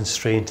budget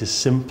constraint is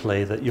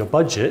simply that your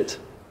budget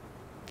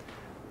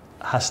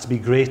has to be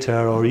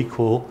greater or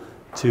equal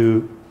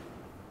to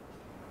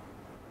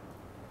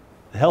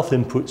the health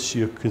inputs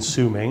you're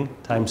consuming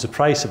times the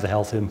price of the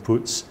health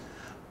inputs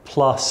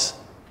plus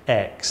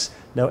X.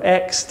 Now,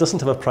 X doesn't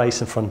have a price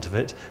in front of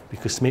it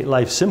because to make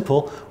life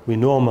simple, we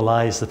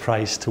normalize the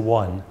price to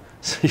 1.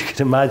 So you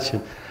can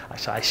imagine,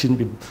 actually I shouldn't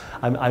be,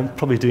 I'm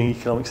probably doing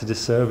economics a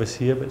disservice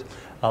here, but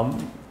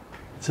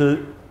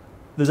so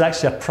there's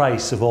actually a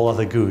price of all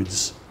other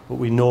goods, but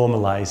we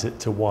normalize it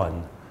to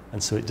 1,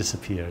 and so it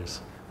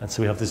disappears. And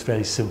so we have this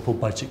very simple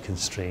budget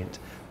constraint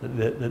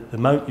that the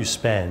amount you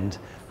spend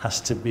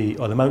has to be,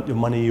 or the amount of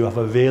money you have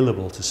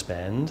available to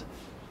spend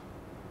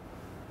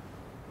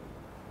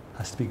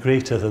has to be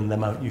greater than the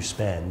amount you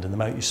spend, and the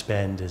amount you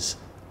spend is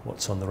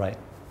what's on the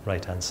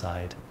right-hand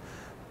side.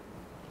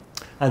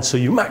 And so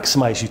you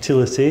maximize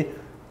utility,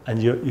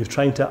 and you're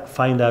trying to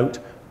find out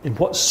in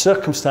what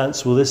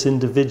circumstance will this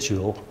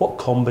individual, what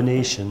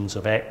combinations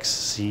of X,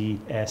 C,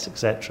 S,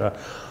 etc.,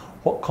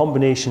 what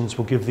combinations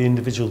will give the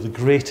individual the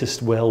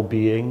greatest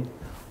well-being,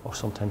 or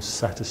sometimes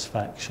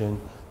satisfaction,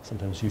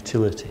 sometimes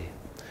utility,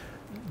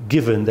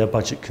 given their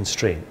budget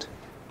constraint.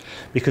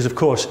 Because of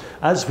course,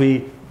 as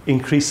we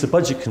increase the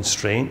budget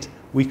constraint,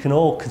 we can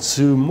all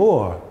consume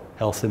more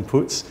health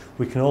inputs,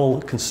 we can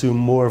all consume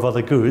more of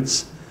other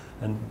goods,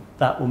 and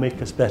that will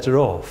make us better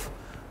off.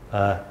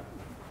 But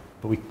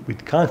we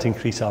can't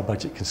increase our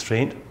budget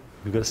constraint.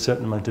 We've got a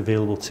certain amount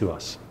available to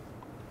us.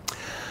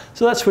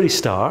 So that's where he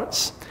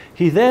starts.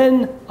 He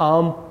then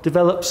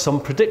develops some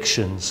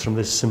predictions from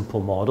this simple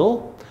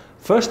model.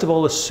 First of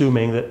all,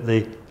 assuming that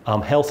the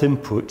health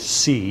input,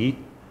 C,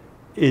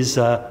 is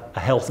a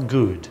health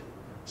good,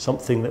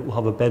 something that will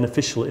have a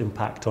beneficial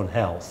impact on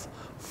health.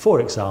 For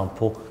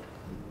example,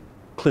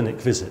 clinic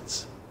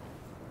visits.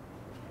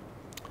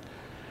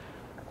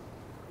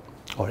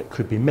 Or it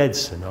could be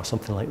medicine or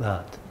something like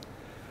that.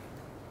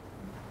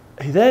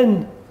 He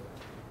then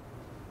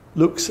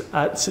looks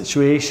at a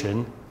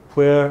situation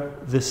where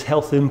this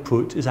health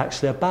input is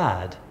actually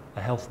a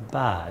health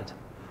bad.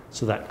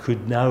 So that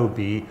could now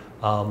be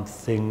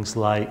things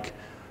like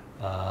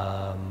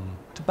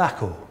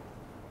tobacco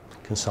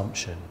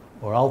consumption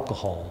or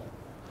alcohol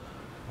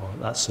or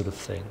that sort of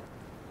thing.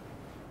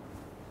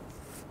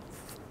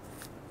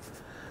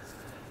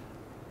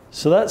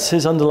 So that's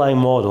his underlying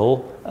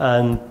model,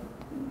 and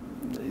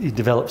he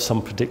develops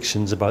some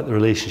predictions about the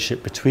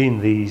relationship between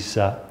these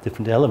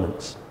different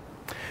elements.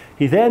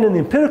 He then, in the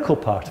empirical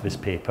part of his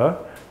paper,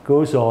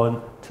 goes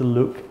on to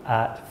look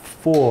at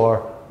 4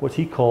 what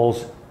he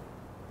calls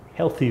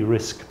healthy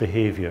risk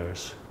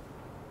behaviours.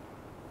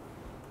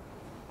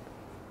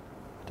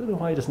 I don't know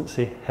why he doesn't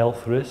say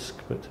health risk,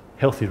 but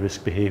healthy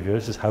risk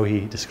behaviours is how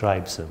he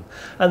describes them.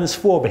 And there's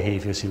 4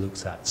 behaviours he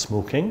looks at: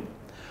 smoking,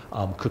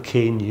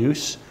 Cocaine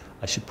use.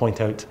 I should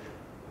point out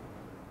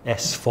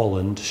S.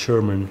 Folland,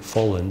 Sherman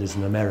Folland, is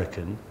an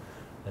American,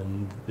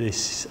 and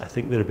this, I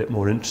think they're a bit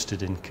more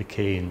interested in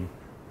cocaine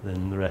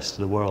than the rest of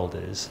the world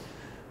is.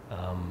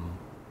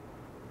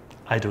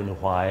 I don't know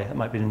why. It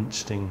might be an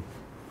interesting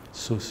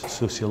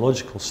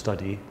sociological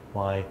study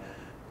why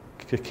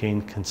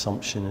cocaine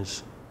consumption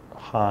is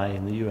high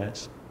in the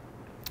US.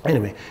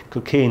 Anyway,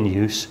 cocaine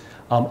use.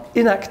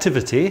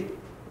 Inactivity,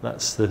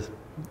 that's the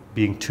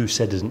being too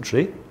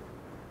sedentary.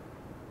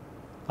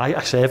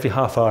 Actually, every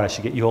half hour I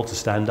should get you all to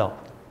stand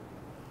up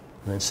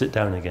and then sit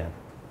down again.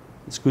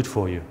 It's good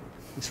for you.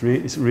 It's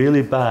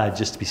really bad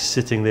just to be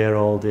sitting there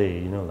all day,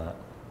 you know that.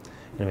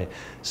 Anyway,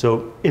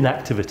 so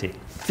inactivity,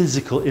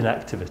 physical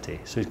inactivity.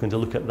 So he's going to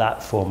look at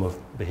that form of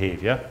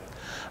behaviour.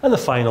 And the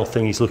final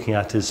thing he's looking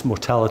at is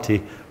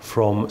mortality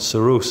from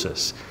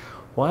cirrhosis.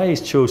 Why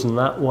he's chosen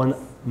that one,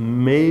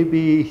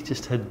 maybe he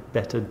just had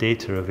better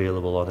data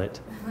available on it.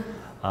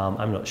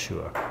 I'm not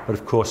sure. But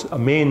of course, a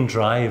main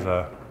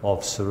driver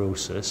of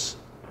cirrhosis,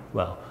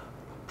 well,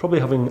 probably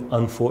having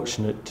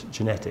unfortunate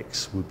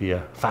genetics would be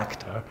a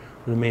factor.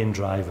 The main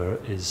driver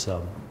is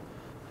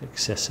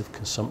excessive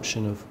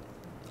consumption of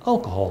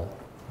alcohol,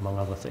 among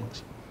other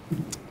things.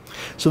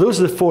 So those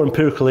are the 4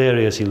 empirical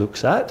areas he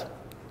looks at.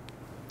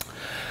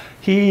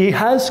 He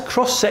has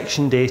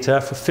cross-section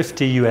data for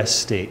 50 US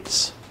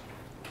states.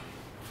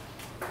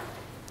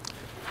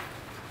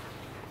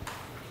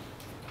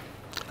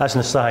 As an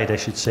aside, I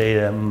should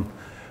say,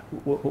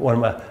 one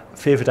of my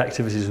favourite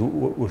activities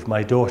with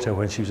my daughter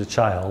when she was a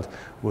child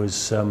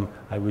was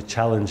I would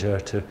challenge her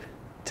to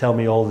tell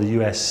me all the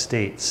US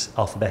states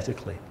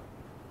alphabetically,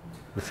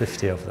 the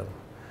 50 of them.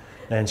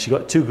 And she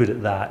got too good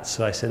at that,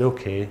 so I said,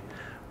 okay,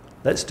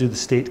 let's do the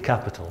state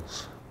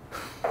capitals.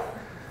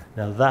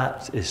 Now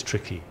that is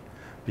tricky,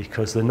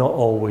 because they're not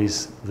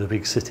always the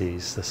big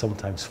cities, they're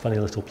sometimes funny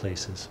little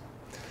places.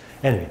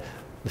 Anyway,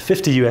 the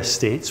 50 US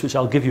states, which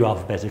I'll give you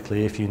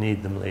alphabetically if you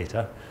need them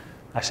later.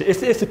 Actually,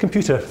 if the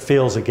computer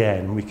fails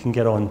again, we can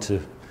get on to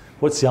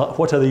what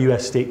are the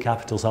US state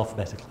capitals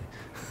alphabetically.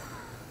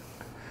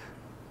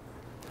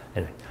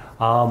 Anyway,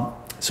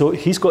 so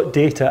he's got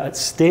data at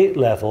state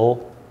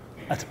level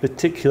at a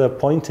particular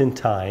point in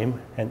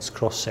time, hence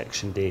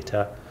cross-section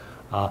data,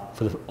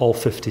 for all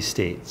 50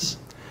 states.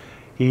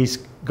 He's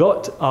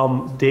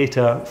got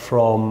data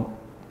from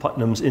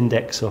Putnam's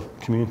Index of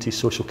Community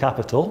Social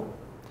Capital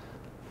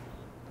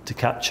to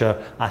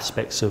capture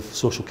aspects of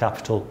social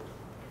capital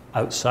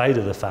outside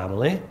of the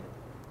family.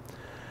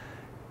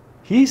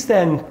 He's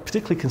then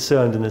particularly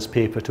concerned in this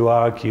paper to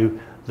argue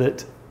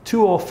that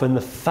too often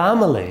the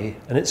family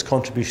and its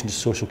contribution to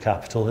social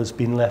capital has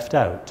been left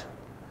out.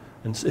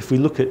 And if we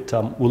look at,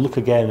 we'll look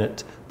again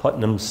at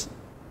Putnam's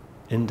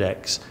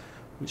index,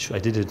 which I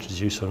did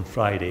introduce on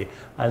Friday,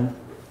 and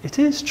it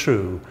is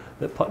true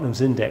that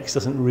Putnam's index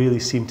doesn't really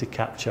seem to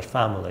capture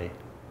family.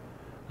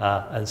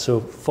 And so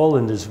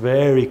Folland is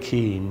very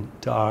keen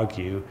to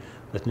argue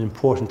that an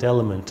important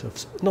element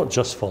of, not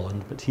just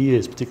Folland, but he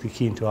is particularly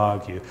keen to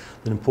argue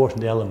that an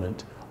important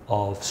element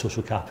of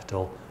social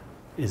capital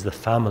is the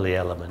family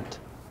element.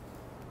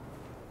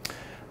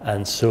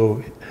 And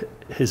so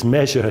his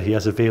measure he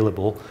has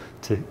available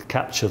to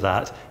capture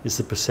that is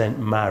the percent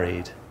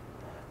married.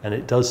 And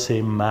it does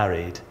say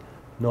married,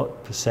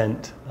 not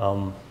percent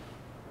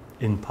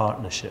in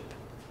partnership.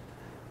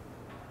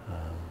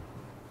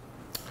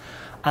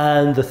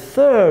 And the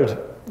third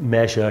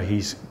measure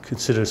he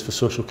considers for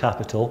social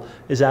capital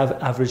is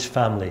average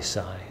family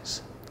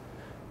size.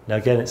 Now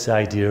again, it's the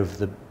idea of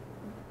the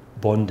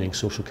bonding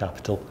social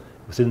capital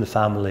within the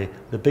family.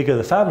 The bigger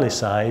the family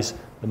size,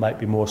 there might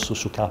be more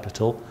social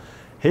capital.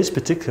 His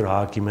particular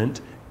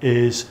argument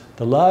is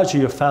the larger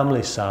your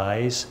family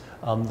size,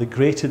 the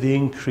greater the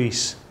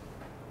increase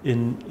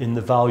in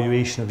the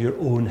valuation of your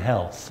own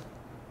health.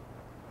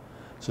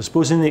 So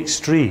suppose in the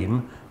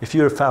extreme, if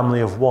you're a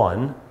family of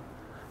 1,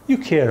 you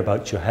care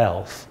about your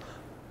health,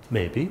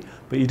 maybe,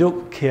 but you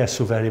don't care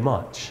so very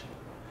much.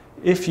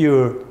 If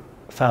you're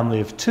a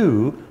family of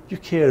 2, you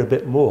care a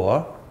bit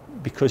more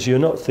because you're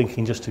not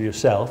thinking just of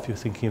yourself, you're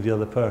thinking of the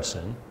other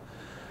person.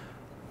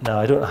 Now,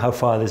 I don't know how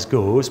far this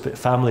goes, but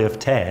family of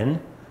 10,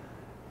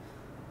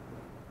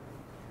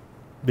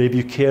 maybe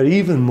you care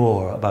even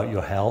more about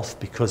your health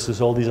because there's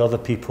all these other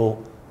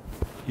people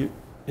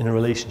in a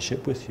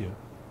relationship with you.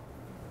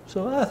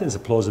 So I think there's a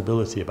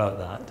plausibility about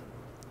that.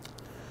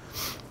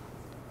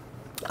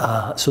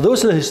 So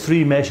those are his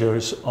 3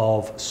 measures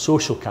of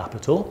social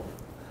capital.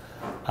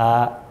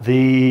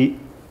 He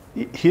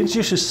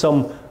introduces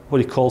some what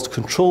he calls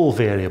control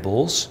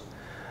variables.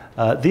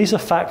 These are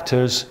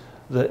factors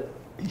that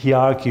he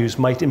argues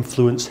might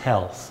influence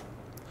health.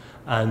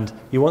 And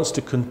he wants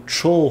to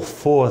control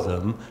for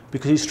them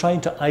because he's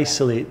trying to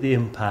isolate the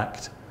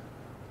impact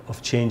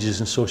of changes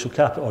in social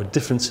capital or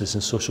differences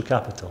in social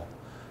capital,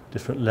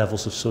 different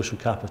levels of social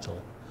capital.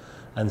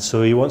 And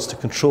so he wants to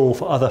control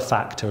for other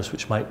factors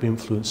which might be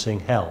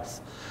influencing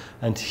health.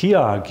 And he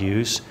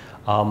argues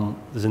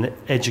there's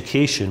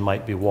education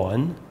might be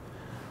one,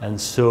 And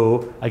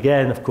so,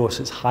 again, of course,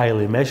 it's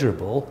highly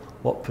measurable.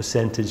 What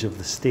percentage of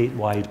the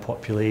statewide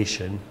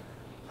population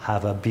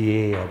have a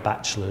BA or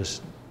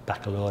bachelor's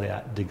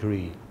baccalaureate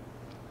degree?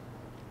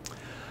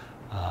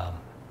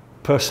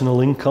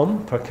 Personal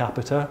income per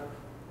capita,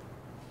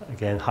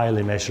 again,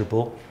 highly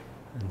measurable.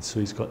 And so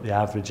he's got the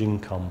average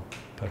income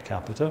per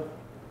capita.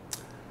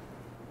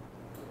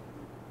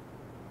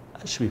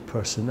 That should be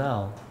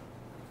personnel.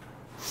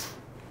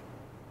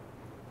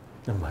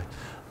 Never mind.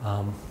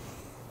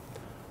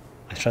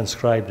 I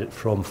transcribed it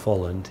from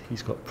Folland.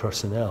 He's got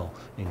personnel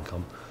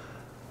income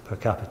per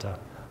capita.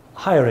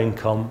 Higher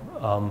income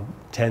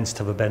tends to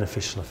have a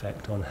beneficial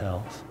effect on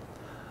health.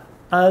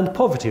 And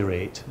poverty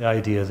rate, the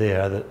idea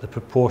there that the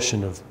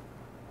proportion of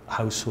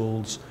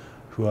households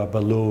who are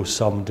below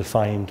some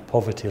defined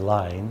poverty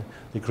line,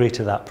 the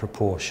greater that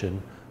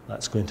proportion,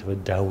 that's going to have a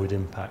downward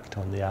impact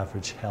on the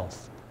average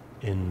health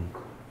in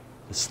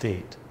the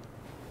state.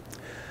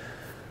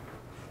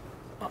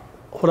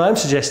 What I'm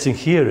suggesting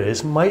here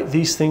is, might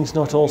these things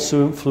not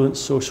also influence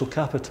social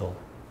capital?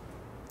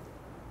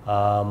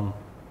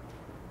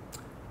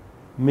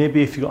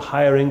 Maybe if you've got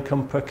higher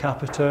income per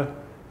capita,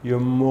 you're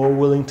more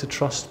willing to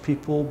trust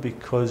people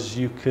because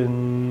you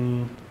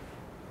can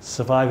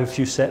survive a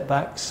few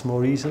setbacks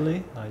more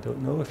easily. I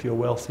don't know, if you're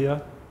wealthier.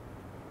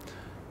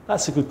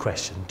 That's a good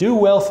question. Do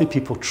wealthy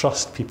people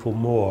trust people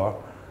more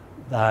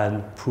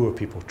than poor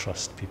people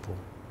trust people?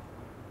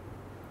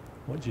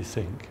 What do you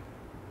think?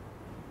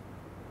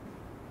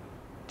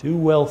 Do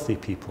wealthy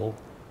people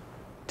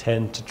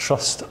tend to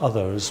trust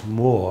others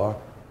more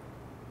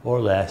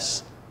or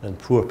less than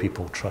poor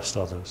people trust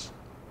others?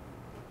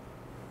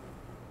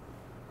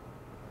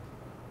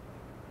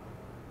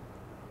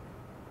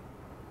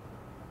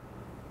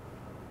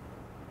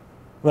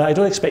 Well, I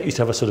don't expect you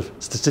to have a sort of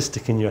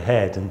statistic in your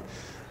head and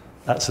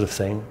that sort of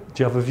thing.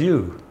 Do you have a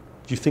view?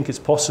 Do you think it's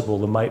possible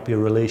there might be a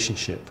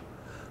relationship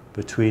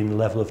between the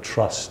level of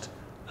trust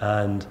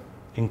and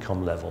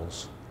income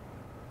levels?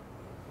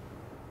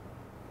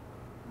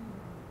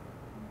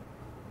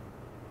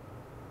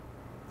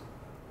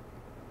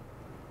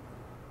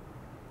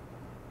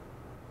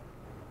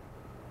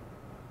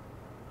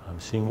 I'm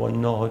seeing one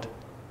nod.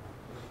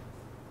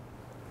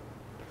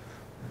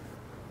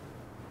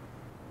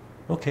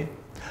 Okay.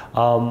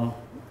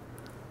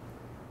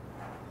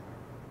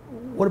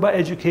 What about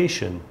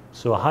education?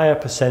 So a higher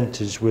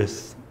percentage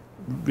with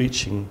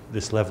reaching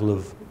this level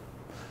of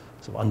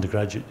sort of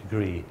undergraduate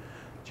degree.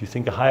 Do you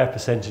think a higher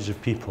percentage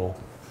of people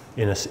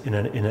in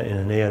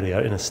an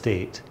area, in a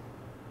state,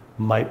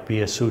 might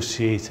be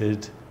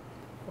associated,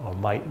 or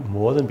might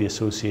more than be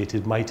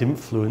associated, might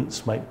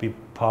influence, might be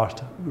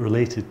part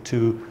related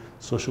to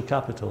social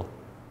capital?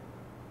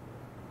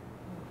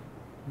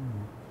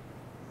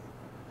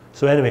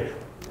 So anyway,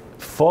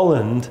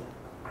 Folland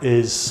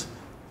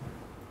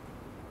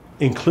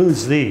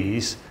includes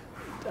these,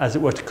 as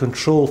it were, to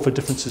control for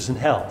differences in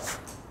health.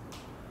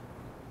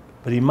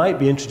 But he might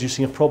be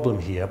introducing a problem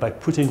here by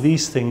putting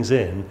these things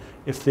in.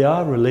 If they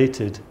are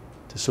related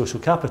to social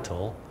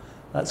capital,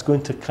 that's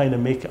going to kind of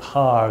make it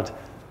hard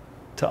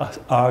to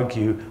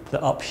argue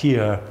that up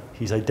here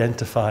he's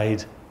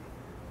identified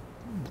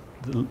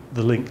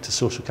the link to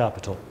social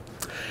capital.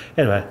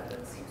 Anyway,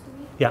 Excuse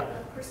me? yeah.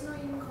 Personal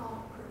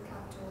income per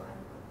capita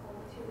and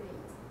poverty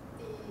rate,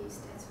 they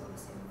stand for the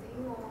same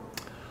thing, or?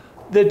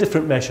 They're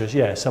different measures,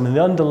 yes. I mean,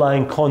 the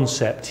underlying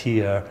concept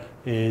here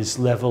is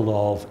level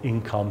of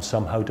income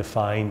somehow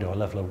defined, or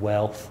level of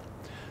wealth,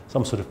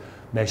 some sort of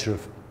measure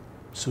of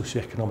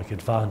socioeconomic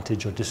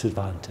advantage or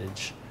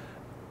disadvantage.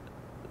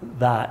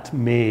 That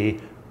may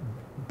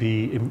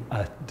be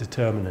a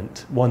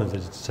determinant, one of the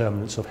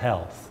determinants of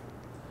health.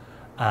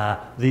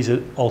 These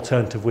are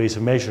alternative ways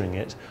of measuring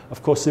it.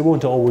 Of course, they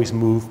won't always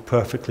move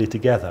perfectly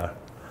together,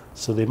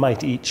 so they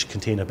might each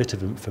contain a bit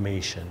of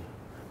information.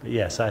 But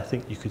yes, I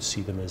think you could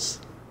see them as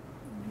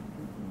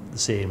the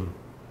same,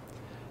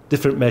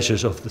 different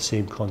measures of the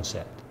same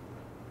concept.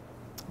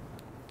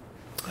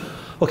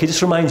 Okay,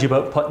 just remind you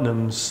about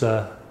Putnam's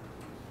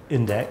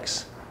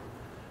index.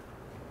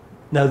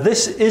 Now,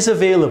 this is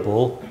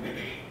available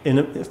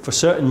for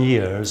certain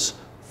years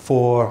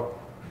for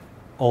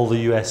all the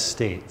US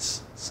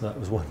states. So that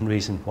was one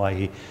reason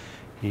why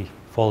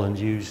Folland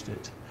used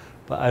it.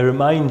 But I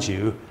remind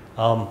you,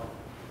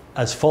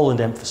 as Folland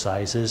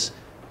emphasizes,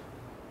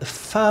 the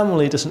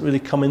family doesn't really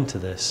come into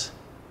this.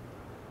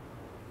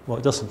 Well,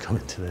 it doesn't come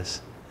into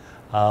this.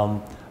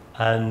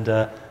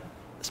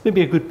 It's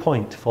maybe a good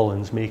point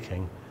Folland's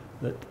making,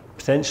 that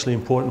potentially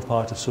important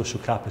part of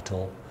social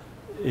capital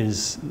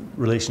is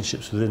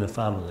relationships within a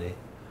family,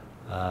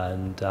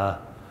 and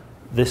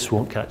this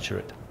won't capture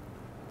it.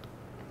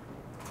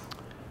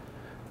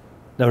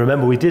 Now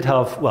remember, we did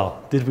have,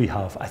 well, did we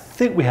have? I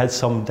think we had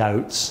some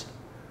doubts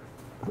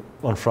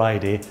on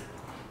Friday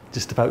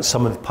just about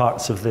some of the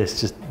parts of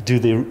this. Just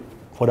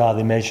what are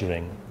they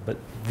measuring? But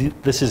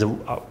this is a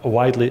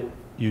widely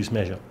used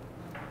measure.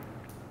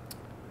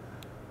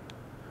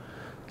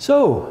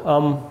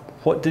 So,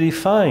 what did he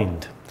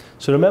find?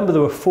 So remember,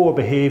 there were 4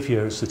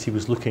 behaviours that he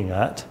was looking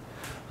at: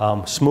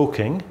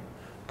 smoking,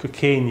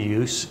 cocaine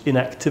use,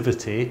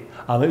 inactivity.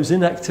 It was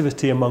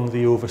inactivity among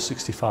the over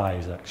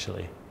 65s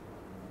actually.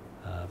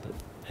 But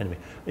anyway,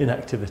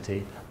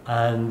 inactivity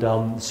and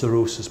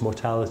cirrhosis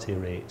mortality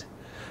rate.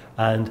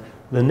 And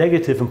the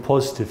negative and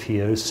positive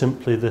here is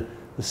simply the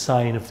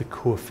sign of the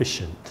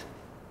coefficient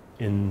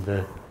in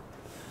the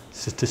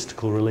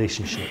statistical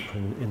relationship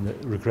in the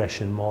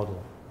regression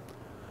model.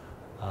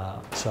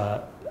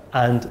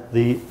 And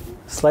the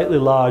slightly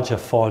larger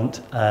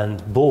font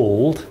and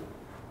bold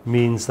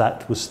means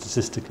that was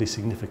statistically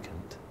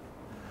significant.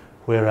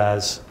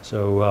 Whereas,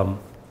 in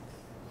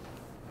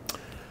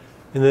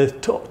the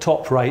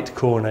top right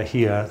corner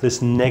here,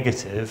 this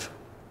negative,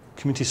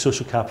 community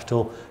social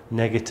capital,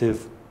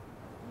 negative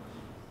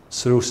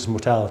cirrhosis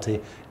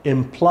mortality,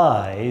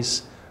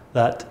 implies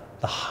that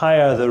the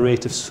higher the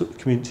rate of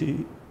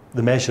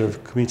the measure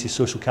of community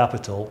social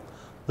capital,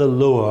 the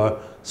lower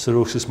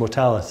cirrhosis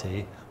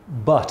mortality,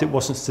 but it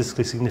wasn't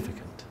statistically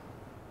significant.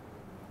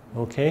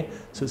 Okay,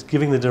 so it's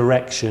giving the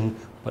direction,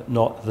 but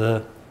not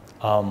the,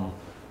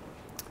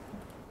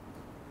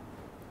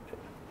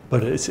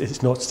 but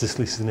it's not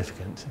statistically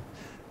significant.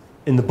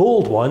 In the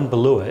bold one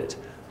below it,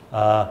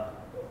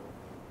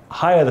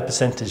 higher the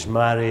percentage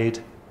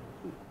married,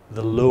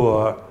 the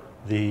lower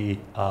the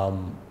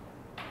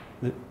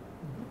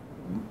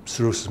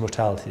cirrhosis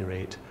mortality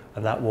rate,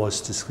 and that was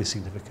statistically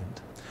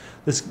significant.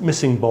 This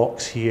missing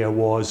box here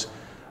was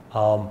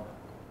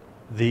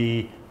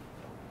the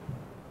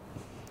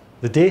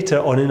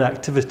data on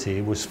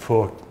inactivity was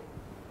for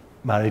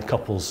married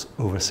couples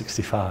over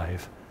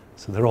 65,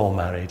 so they're all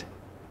married.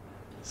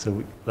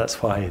 So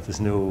that's why there's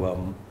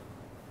no.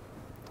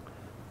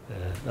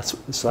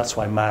 That's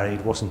why married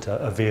wasn't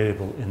a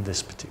variable in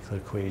this particular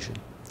equation.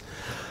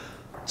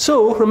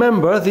 So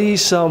remember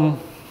these top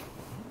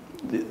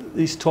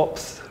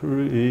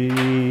three.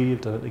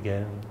 I've done it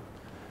again.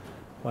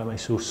 Why am I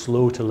so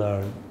slow to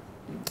learn?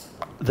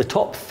 The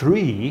top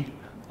three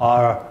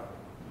are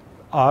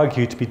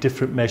argued to be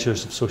different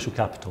measures of social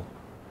capital.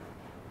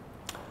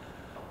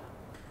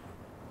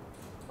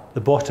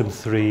 The bottom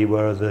three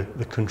were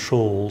the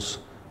controls,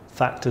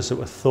 factors that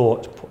were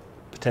thought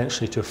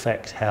potentially to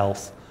affect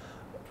health,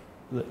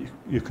 that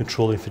you're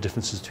controlling for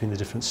differences between the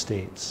different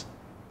states.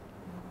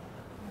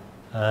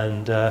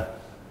 And,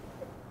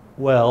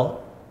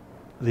 well,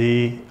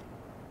 there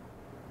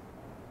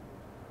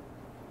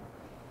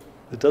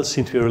does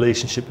seem to be a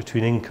relationship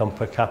between income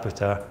per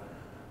capita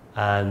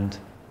and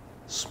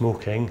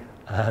smoking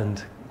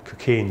and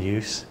cocaine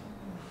use,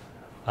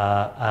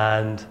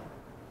 and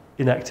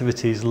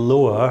inactivity is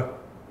lower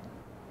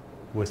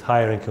with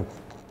higher income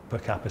per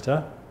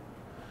capita.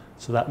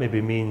 So that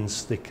maybe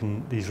means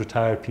these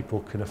retired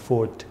people can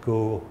afford to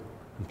go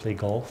and play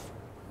golf.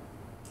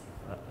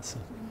 That's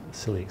a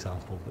silly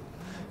example, but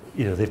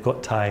they've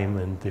got time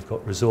and they've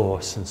got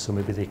resource, and so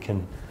maybe they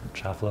can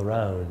travel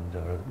around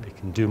or they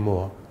can do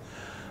more.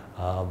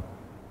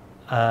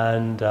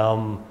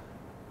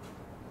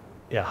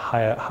 Yeah,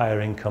 higher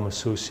income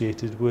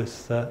associated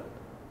with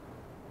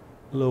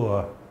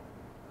lower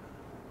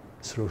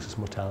cirrhosis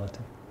mortality.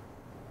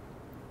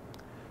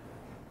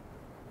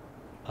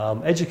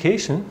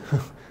 Education,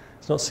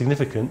 it's not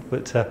significant,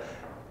 but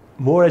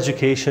more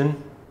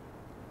education,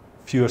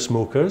 fewer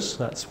smokers,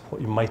 that's what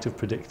you might have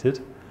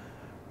predicted.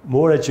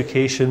 More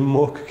education,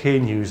 more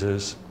cocaine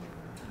users.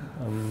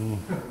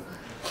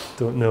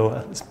 Don't know,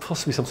 there's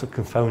possibly some sort of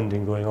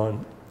confounding going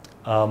on.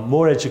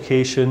 More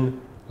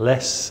education,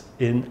 less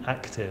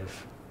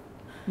inactive.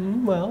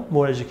 Well,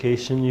 more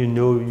education,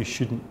 you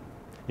shouldn't,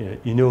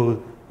 you're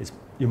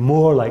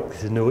more likely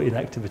to know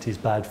inactivity is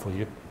bad for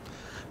you.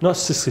 Not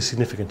statistically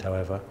significant,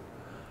 however.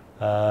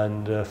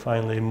 And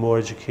finally, more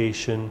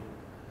education,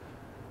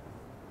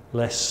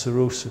 less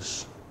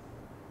cirrhosis.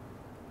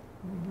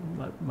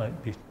 That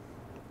might be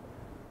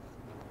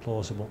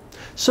plausible.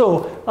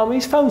 So,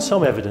 he's found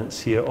some evidence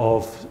here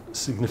of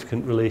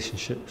significant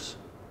relationships.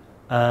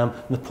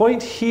 The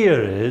point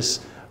here is,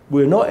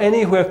 we're not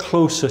anywhere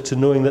closer to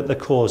knowing that they're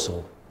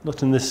causal,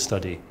 not in this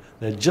study.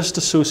 They're just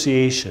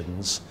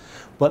associations,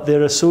 but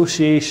they're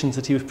associations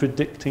that he was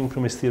predicting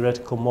from his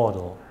theoretical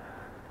model.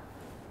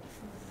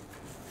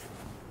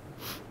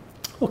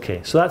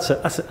 Okay, so that's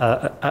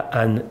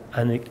an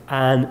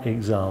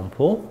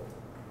example.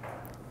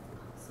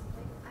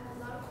 I'm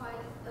not quite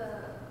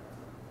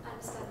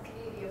understand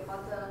clearly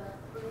about the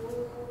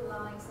blue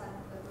lines and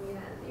the green.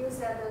 You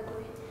said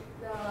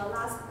the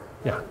last.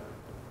 Yeah.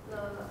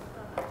 The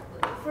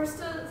first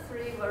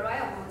three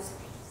variables.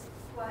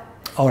 What?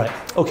 All right.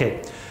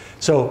 Okay.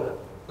 So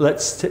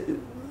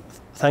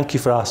thank you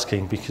for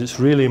asking, because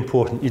it's really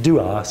important. You do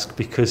ask,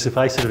 because if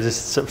I sort of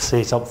just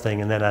say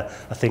something and then I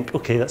think,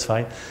 okay, that's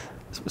fine.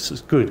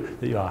 It's good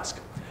that you ask.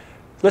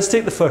 Let's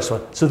take the first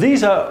one. So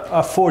these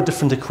are four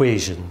different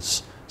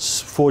equations,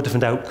 four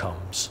different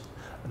outcomes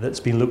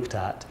that's been looked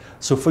at.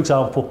 So for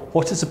example,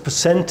 what is the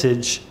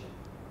percentage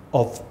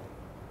of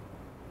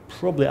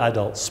probably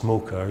adult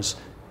smokers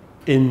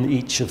in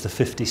each of the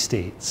 50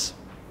 states?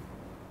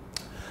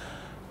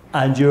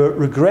 And you're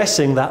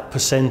regressing that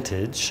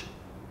percentage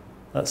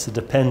that's the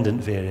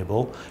dependent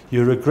variable,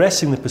 you're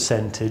regressing the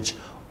percentage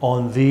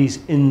on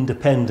these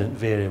independent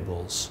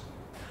variables.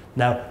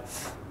 Now,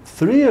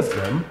 three of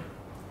them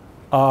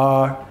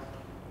are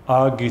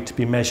argued to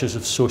be measures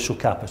of social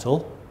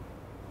capital.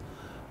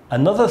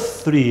 Another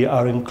three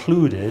are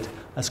included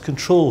as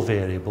control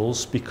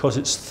variables because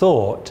it's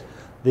thought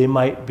they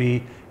might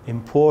be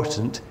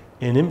important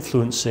in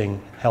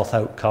influencing health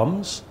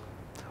outcomes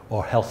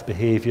or health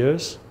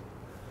behaviours.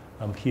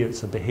 Here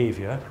it's a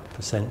behaviour,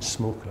 percent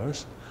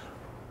smokers.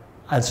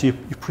 And so you're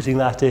putting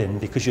that in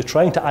because you're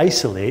trying to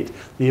isolate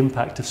the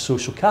impact of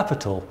social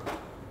capital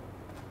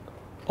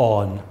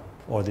on,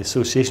 or the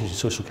association between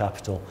social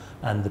capital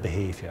and the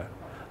behaviour.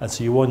 And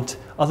so you want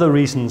other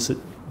reasons that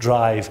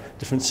drive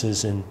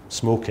differences in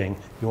smoking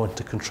you want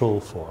to control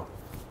for.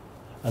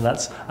 And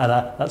that's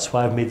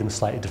why I've made them a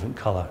slightly different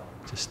colour,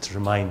 just to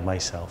remind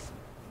myself.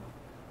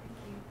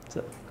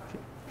 Thank you.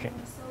 Okay.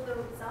 So the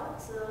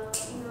results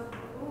in the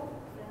blue,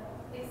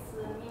 this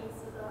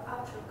means the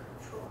ultra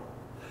control.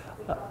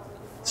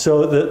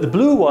 So the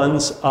blue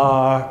ones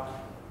are,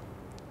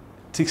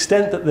 to the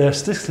extent that they're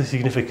statistically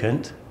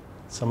significant,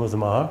 some of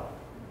them are,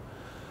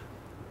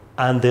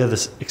 and they're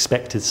the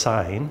expected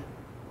sign,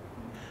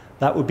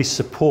 that would be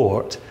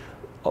support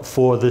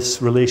for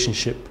this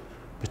relationship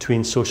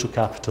between social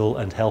capital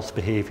and health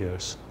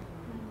behaviours.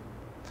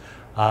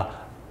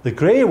 The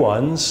grey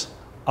ones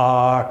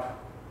are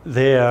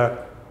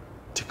there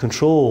to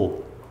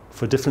control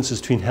for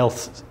differences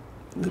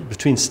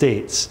between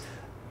states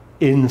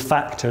in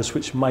factors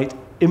which might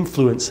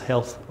influence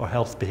health or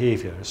health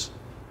behaviours.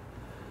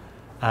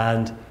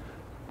 And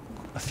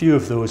a few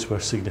of those were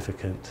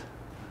significant.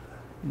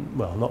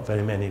 Well, not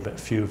very many, but a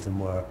few of them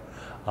were.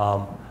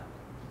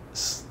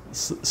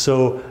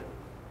 So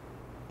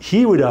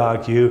he would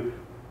argue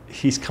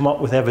he's come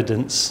up with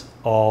evidence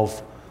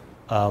of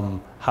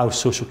how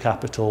social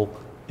capital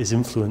is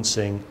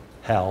influencing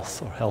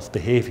health or health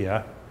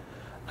behaviour,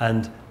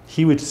 and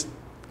he would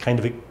kind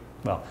of,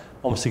 well,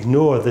 almost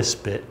ignore this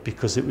bit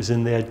because it was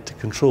in there to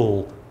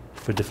control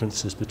for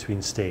differences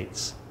between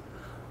states.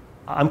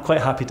 I'm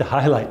quite happy to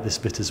highlight this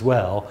bit as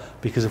well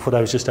because of what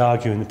I was just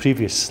arguing in the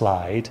previous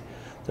slide,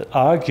 that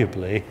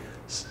arguably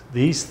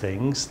these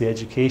things, the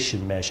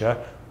education measure,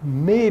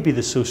 maybe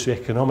the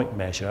socioeconomic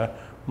measure,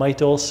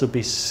 might also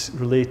be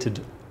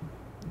related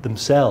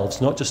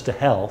themselves, not just to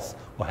health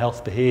or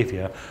health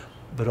behaviour,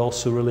 but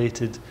also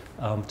related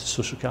to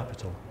social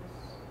capital.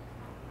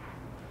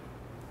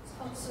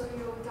 So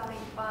you've done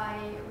it by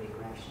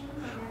regression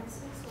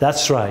analysis?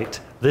 That's right.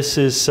 This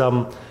is,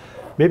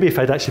 maybe if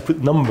I'd actually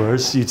put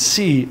numbers, you'd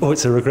see, oh,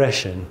 it's a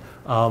regression.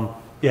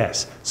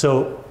 Yes,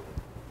 so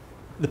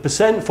the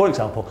percent, for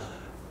example,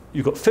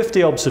 you've got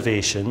 50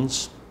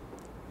 observations,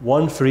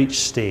 one for each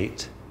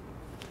state,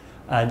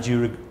 and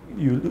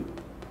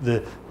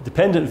the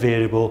dependent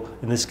variable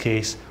in this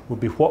case would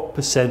be what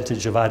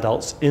percentage of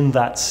adults in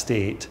that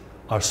state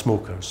are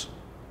smokers.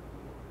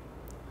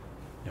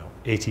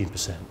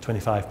 18%,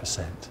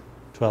 25%,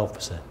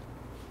 12%.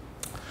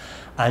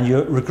 And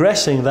you're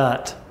regressing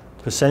that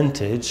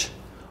percentage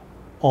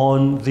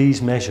on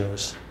these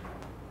measures.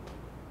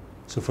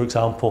 So for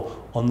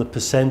example, on the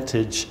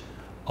percentage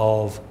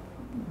of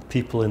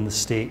people in the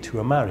state who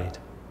are married,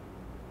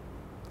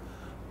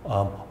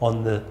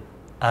 on the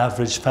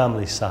average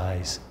family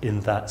size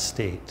in that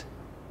state.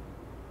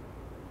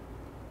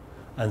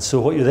 And so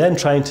what you're then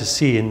trying to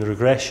see in the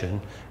regression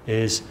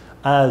is,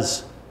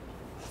 as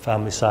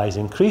family size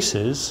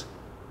increases,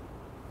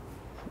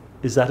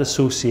 is that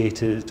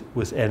associated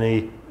with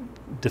any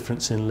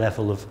difference in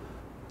level of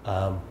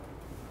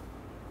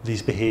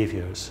these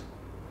behaviours?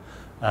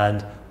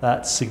 And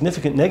that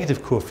significant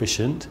negative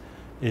coefficient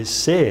is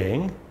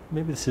saying,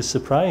 maybe this is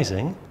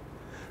surprising,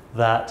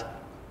 that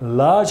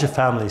larger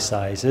family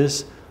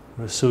sizes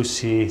are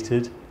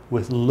associated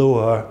with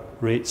lower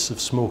rates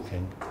of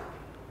smoking.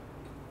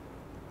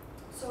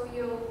 So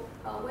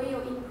when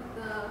you input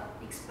the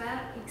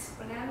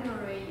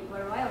explanatory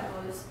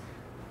variables,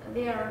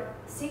 there are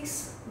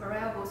 6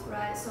 variables,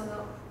 right? So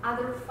the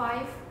other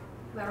 5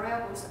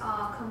 variables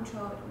are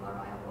controlled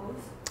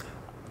variables.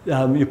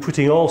 You're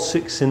putting all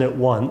 6 in at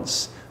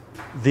once.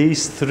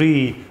 These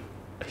 3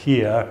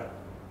 here,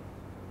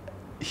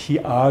 he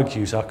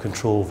argues, are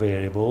control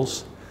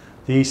variables.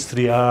 These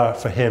 3 are,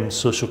 for him,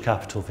 social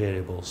capital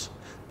variables.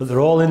 But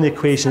they're all in the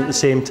equation at the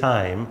same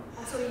time.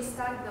 So you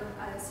start them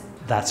at the same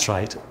time? That's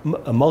right.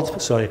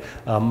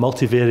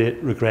 Multivariate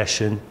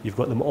regression, you've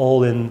got them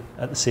all in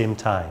at the same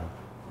time.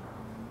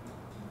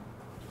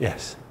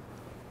 Yes?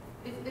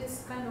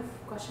 It's kind of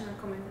question and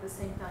comment at the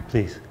same time.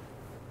 Please.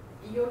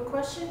 Your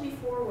question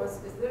before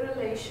was, is there a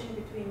relation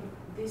between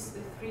these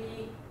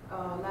 3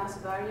 last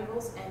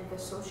variables and the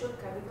social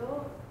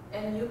capital?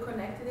 And you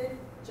connected it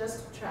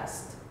just to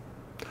trust.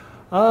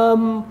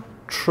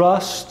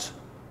 Trust,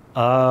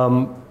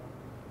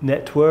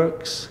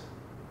 networks,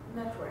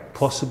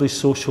 possibly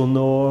social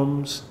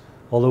norms,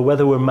 although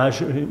whether we're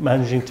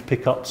managing to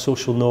pick up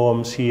social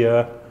norms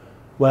here,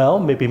 well,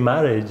 maybe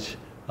marriage.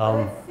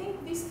 I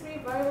think these 3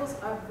 variables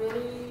are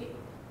very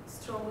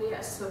strongly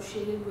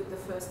associated with the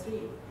first 3.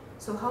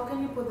 So how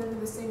can you put them in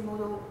the same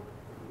model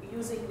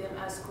using them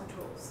as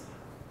controls?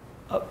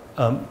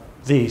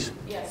 These?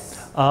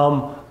 Yes.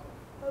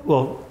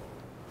 Well,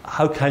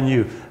 how can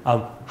you?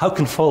 How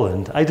can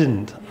Folland? I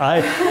didn't.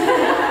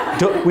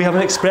 We have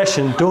an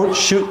expression, don't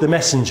shoot the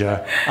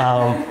messenger.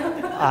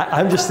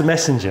 I'm just the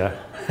messenger.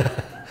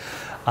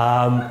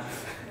 I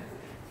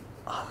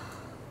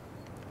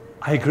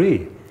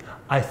agree.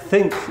 I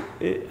think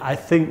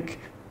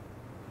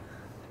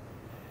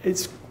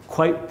it's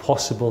quite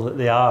possible that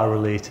they are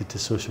related to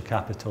social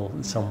capital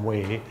in some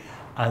way,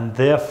 and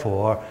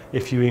therefore,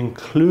 if you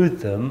include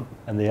them,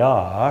 and they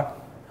are,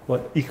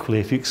 well,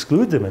 equally, if you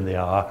exclude them and they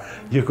are,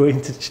 you're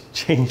going to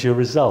change your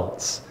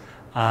results.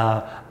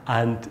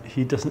 And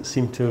he doesn't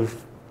seem to have,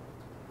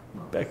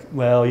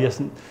 well, he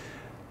hasn't,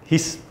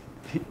 he's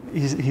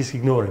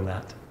ignoring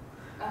that.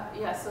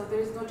 Yeah, so there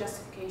is no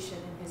justification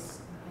in his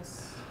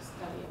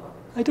study of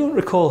it. I don't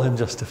recall him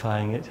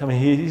justifying it. I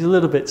mean, he's a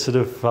little bit sort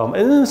of,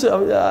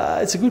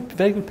 it's a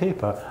very good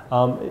paper.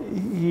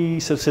 He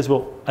sort of says,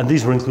 well, and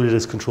these were included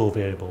as control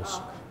variables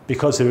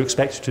because they were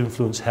expected to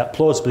influence,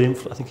 plausibly, I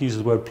think he uses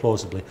the word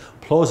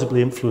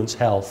plausibly influence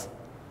health.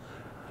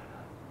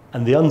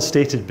 And the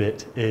unstated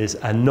bit is,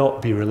 and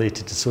not be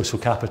related to social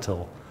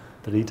capital.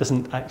 But he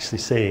doesn't actually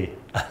say,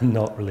 and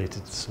not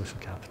related to social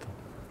capital.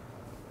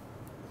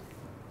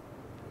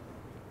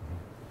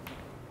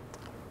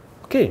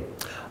 Okay.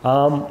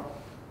 So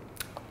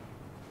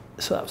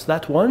that was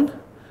that one.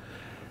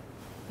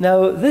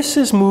 Now, this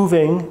is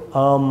moving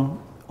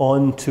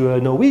on to a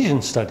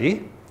Norwegian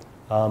study.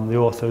 The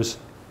author's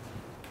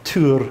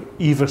Tur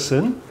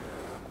Iversen,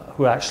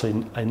 who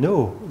actually I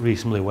know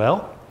reasonably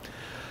well.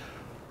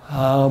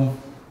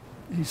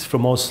 He's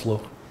from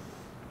Oslo.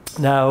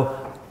 Now,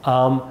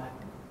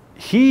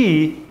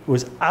 he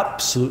was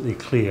absolutely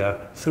clear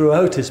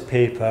throughout his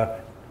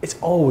paper. It's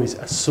always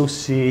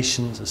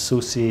associations,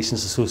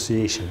 associations,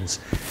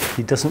 associations.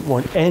 He doesn't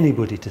want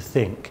anybody to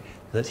think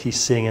that he's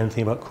saying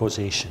anything about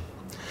causation.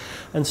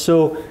 And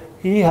so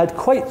he had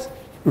quite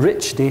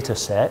rich data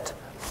set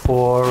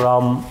for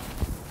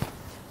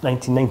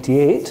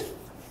 1998.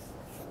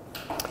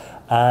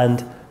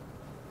 And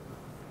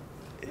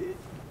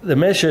the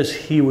measures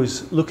he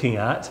was looking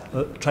at,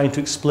 trying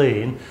to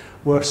explain,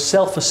 were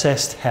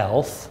self-assessed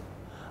health,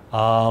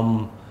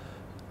 a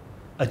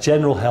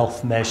general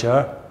health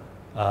measure,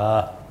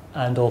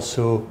 and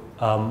also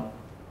a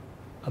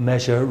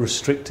measure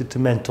restricted to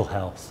mental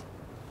health.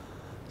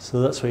 So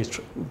that's what he's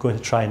going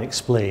to try and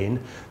explain.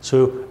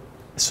 So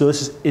this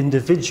is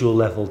individual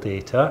level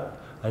data,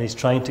 and he's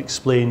trying to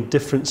explain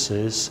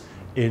differences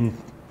in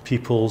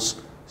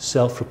people's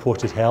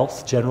self-reported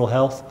health, general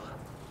health,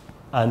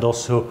 and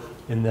also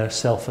in their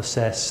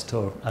self-assessed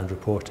and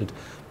reported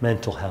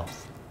mental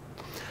health.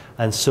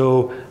 And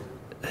so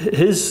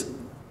his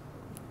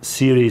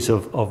series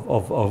of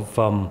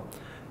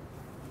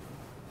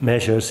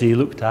measures he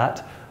looked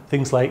at,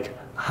 things like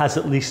has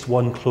at least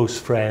one close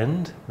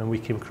friend, and we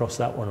came across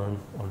that one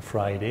on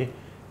Friday.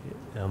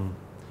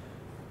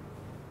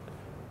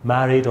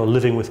 Married or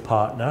living with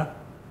partner.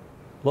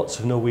 Lots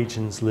of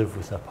Norwegians live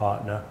with their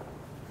partner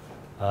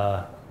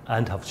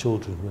and have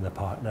children with their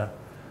partner.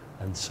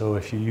 And so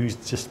if you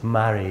used just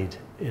married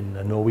in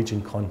a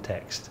Norwegian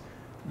context,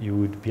 you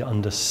would be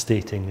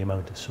understating the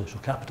amount of social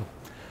capital.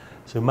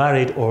 So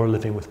married or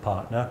living with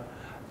partner.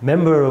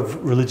 Member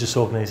of religious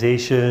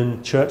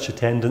organisation, church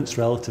attendance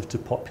relative to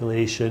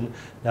population.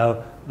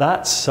 Now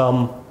that's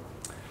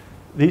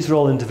these are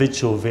all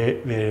individual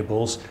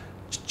variables.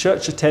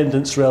 Church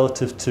attendance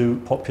relative to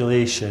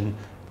population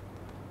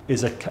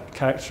is a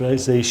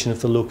characterisation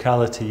of the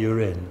locality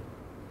you're in.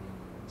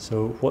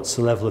 So what's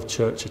the level of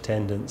church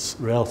attendance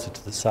relative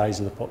to the size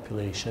of the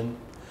population?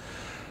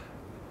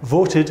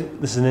 Voted,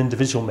 this is an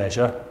individual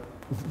measure,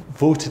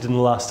 voted in the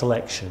last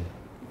election,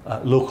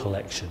 local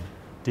election.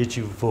 Did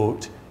you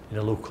vote in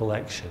a local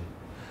election?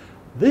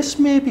 This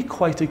may be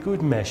quite a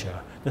good measure.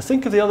 Now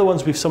think of the other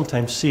ones we've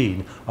sometimes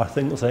seen are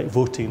things like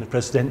voting in a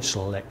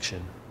presidential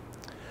election.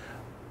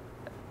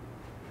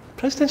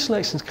 Presidential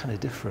election is kind of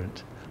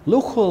different.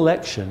 Local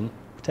election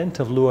tend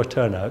to have lower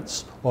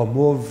turnouts or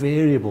more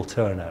variable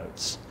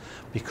turnouts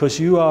because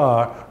you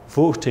are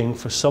voting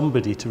for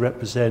somebody to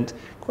represent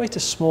quite a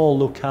small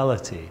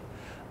locality.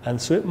 And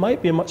so it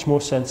might be a much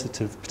more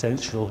sensitive,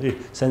 potentially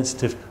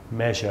sensitive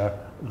measure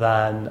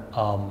than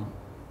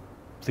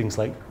things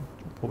like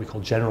what we call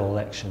general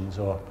elections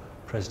or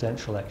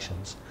presidential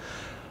elections.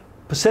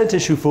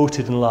 Percentage who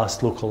voted in the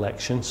last local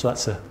election, so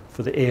that's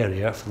for the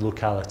area, for the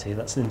locality,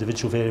 that's an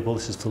individual variable,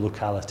 this is for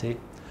locality.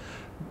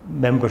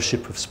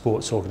 Membership of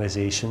sports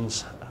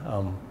organisations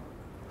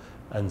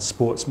and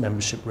sports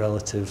membership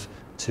relative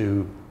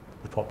to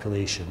the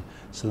population.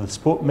 So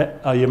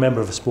you're a member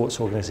of a sports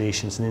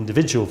organisation is an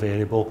individual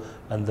variable,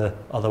 and the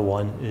other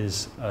one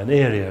is an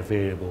area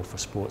variable for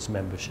sports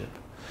membership.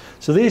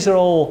 So these are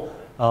all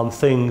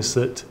things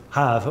that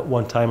have, at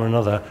one time or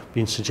another,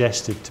 been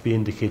suggested to be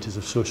indicators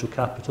of social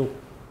capital.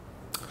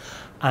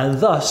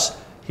 And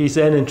thus, he's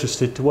then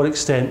interested to what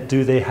extent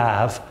do they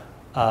have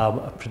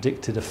a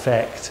predicted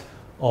effect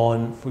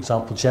on, for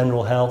example,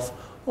 general health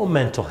or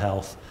mental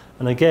health.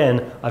 And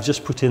again, I've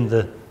just put in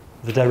the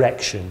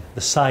direction,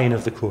 the sign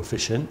of the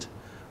coefficient,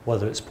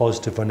 whether it's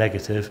positive or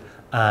negative,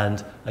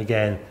 and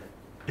again,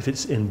 if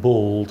it's in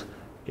bold,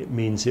 it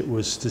means it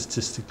was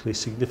statistically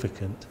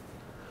significant.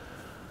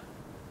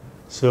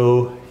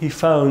 So he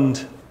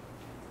found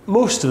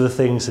most of the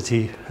things that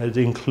he had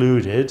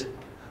included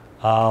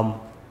had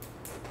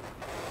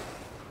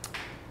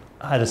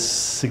a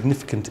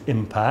significant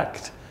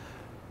impact,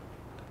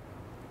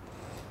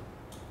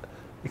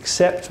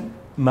 except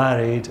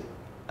married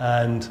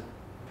and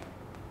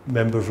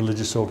member of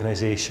religious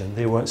organisation.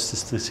 They weren't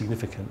statistically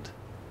significant.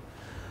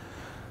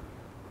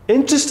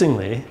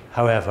 Interestingly,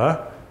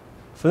 however,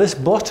 for this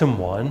bottom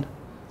one,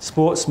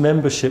 sports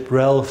membership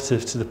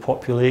relative to the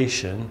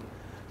population,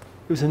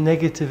 it was a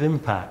negative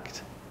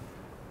impact.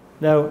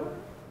 Now,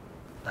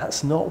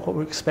 that's not what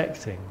we're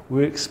expecting.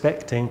 We're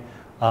expecting,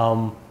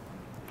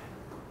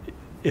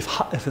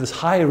 if there's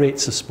high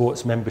rates of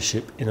sports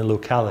membership in a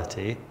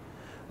locality,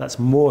 that's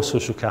more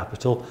social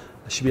capital,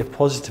 there should be a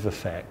positive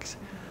effect.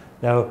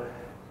 Now,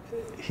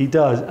 he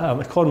does,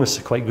 economists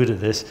are quite good at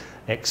this,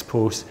 ex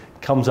post,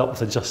 comes up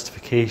with a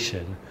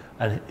justification,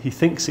 and he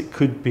thinks it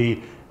could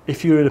be,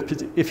 if you're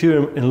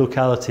in a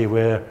locality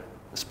where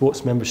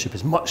sports membership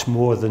is much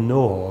more the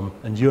norm,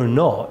 and you're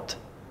not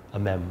a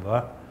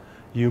member,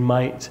 you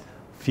might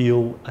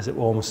feel as it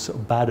were almost sort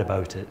of bad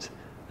about it,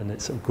 and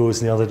it sort of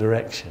goes in the other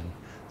direction.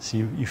 So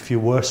you feel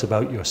worse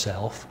about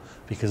yourself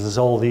because there's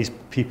all these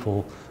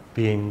people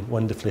being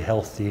wonderfully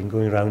healthy and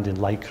going around in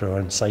lycra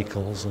and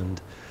cycles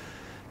and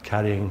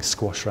carrying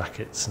squash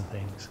rackets and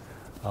things.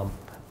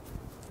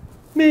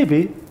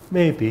 Maybe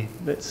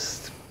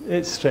it's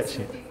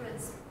stretching it.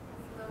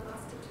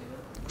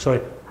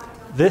 Sorry,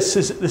 this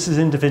is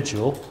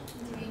individual.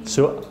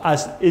 So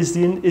as is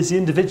the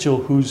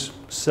individual whose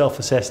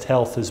self-assessed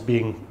health is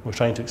being, we're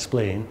trying to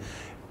explain,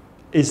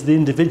 is the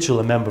individual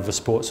a member of a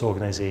sports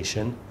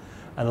organisation?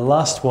 And the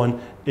last one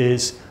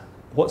is,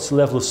 what's the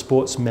level of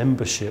sports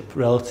membership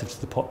relative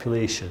to the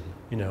population?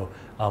 You know,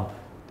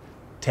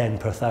 10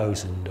 per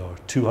thousand or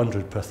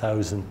 200 per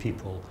thousand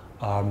people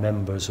are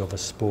members of a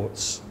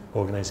sports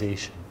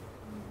organisation.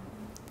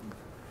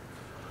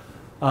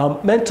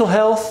 Mental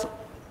health,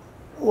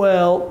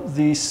 well,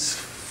 these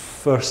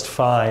first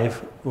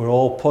 5 were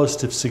all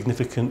positive,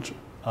 significant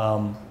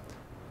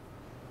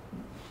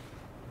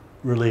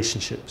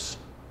relationships.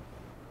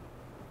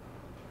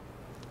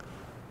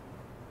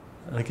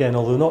 And again,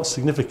 although not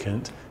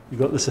significant,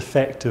 you've got this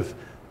effect of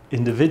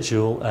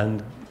individual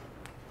and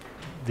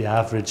the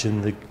average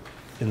in the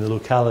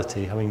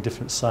locality having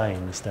different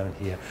signs down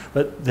here.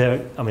 But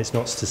it's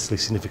not statistically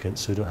significant,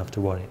 so you don't have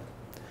to worry.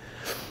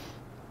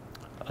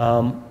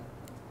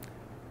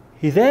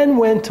 He then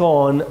went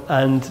on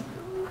and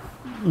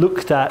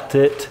looked at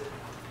it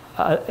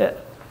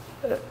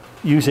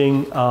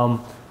using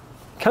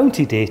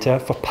county data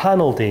for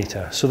panel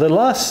data. So the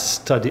last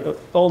study,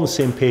 all in the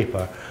same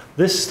paper,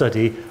 this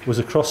study was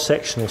a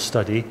cross-sectional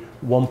study,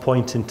 one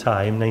point in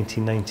time,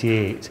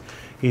 1998.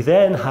 He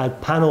then had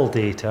panel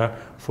data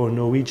for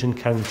Norwegian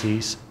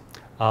counties.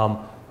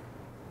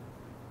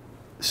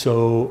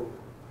 So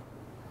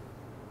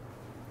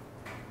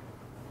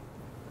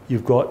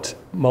you've got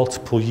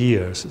multiple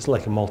years. It's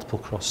like a multiple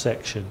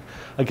cross-section.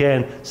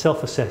 Again,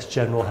 self-assessed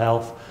general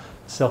health,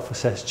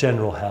 self-assessed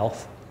general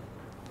health.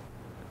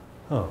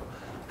 Oh,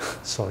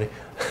 sorry,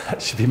 that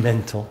should be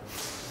mental.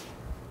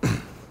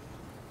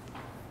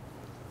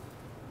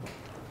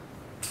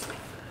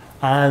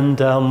 And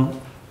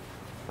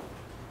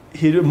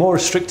he had a more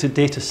restricted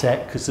data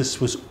set because this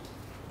was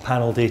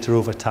panel data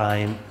over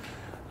time.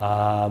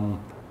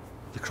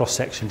 The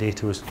cross-section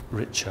data was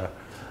richer.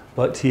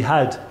 But he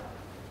had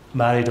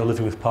married or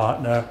living with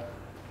partner,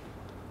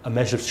 a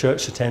measure of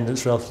church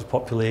attendance relative to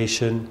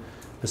population,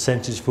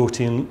 percentage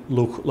voting in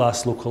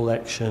last local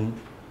election,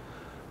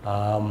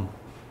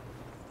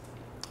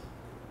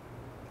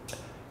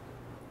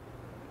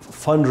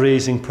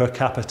 fundraising per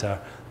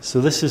capita.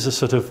 So this is a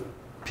sort of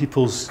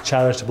people's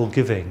charitable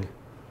giving.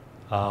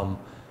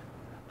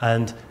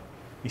 And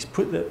he's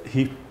put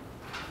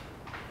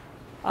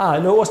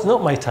no, it's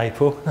not my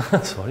typo.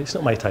 Sorry, it's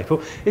not my typo.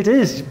 It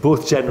is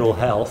both general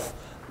health.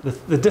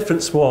 The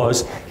difference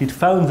was he'd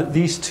found that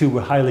these two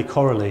were highly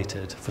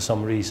correlated for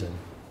some reason.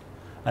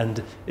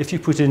 And if you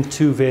put in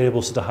 2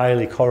 variables that are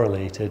highly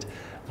correlated,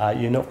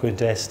 you're not going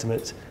to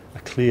estimate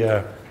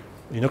you're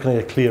not going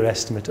to get a clear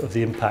estimate of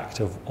the impact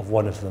of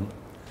one of them.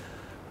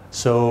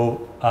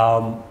 So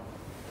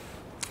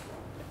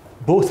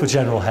both were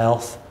general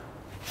health.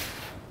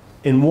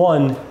 In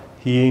one,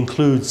 he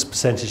includes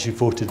percentage who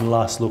voted in the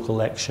last local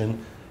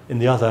election. In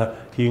the other,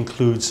 he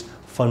includes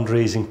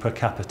fundraising per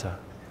capita.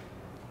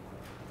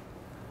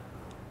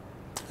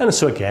 And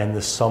so again,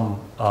 there's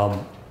some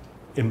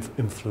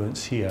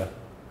influence here.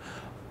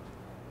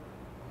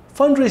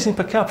 Fundraising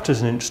per capita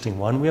is an interesting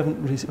one. We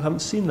haven't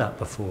seen that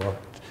before.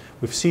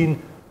 We've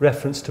seen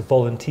reference to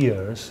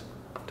volunteers.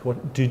 To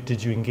what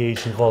did you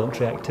engage in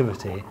voluntary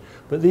activity?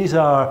 But these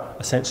are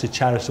essentially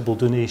charitable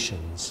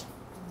donations.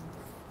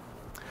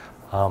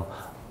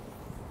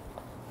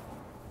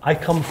 I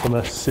come from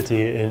a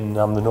city in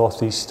the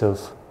northeast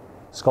of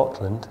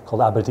Scotland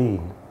called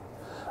Aberdeen.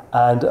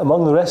 And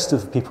among the rest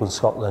of the people in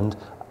Scotland,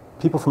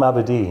 people from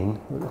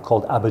Aberdeen,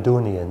 called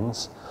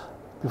Aberdonians,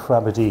 people from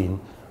Aberdeen,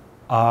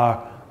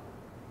 are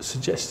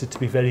suggested to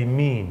be very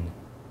mean,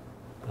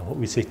 what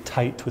we say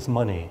tight with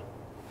money.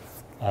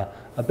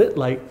 A bit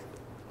like,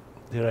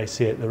 dare I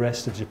say it, the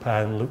rest of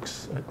Japan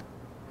looks at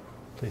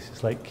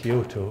places like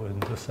Kyoto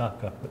and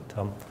Osaka.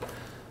 But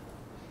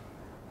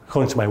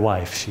according to my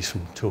wife, she's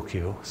from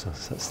Tokyo, so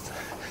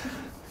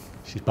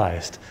she's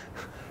biased.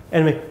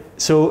 Anyway,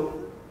 so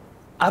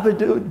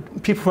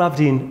people from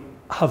Aberdeen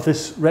have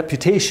this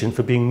reputation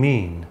for being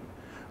mean.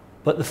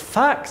 But the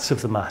facts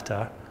of the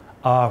matter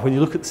are, when you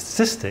look at the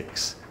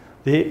statistics,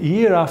 they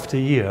year after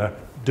year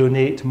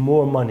donate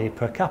more money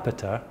per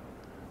capita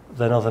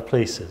than other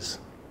places.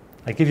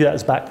 I give you that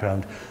as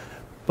background.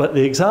 But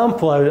the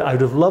example I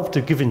would have loved to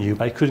have given you,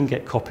 but I couldn't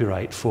get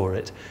copyright for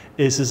it,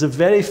 is there's a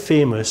very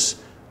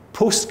famous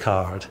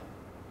postcard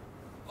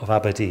of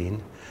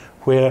Aberdeen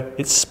where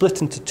it's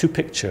split into two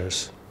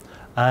pictures.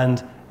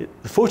 And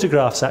the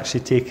photograph's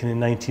actually taken in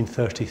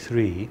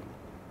 1933.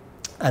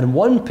 And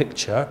one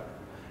picture,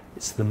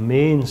 it's the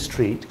main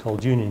street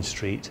called Union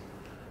Street,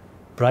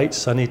 bright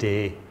sunny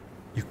day,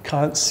 you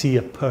can't see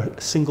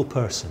a single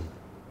person.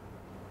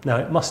 Now,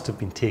 it must have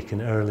been taken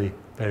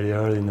very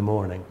early in the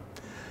morning.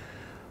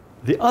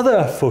 The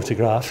other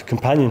photograph,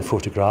 companion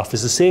photograph,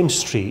 is the same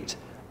street,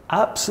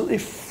 absolutely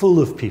full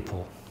of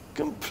people,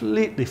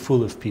 completely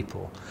full of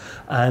people.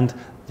 And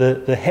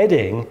the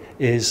heading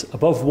is,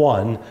 above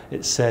one,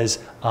 it says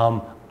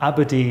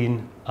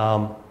Aberdeen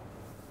on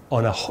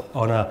a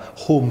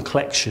home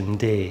collection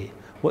day.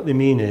 What they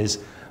mean is,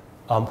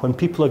 when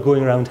people are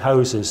going around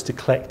houses to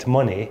collect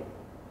money,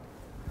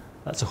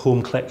 that's a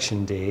home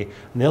collection day.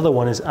 And the other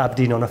one is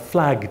Aberdeen on a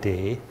flag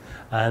day,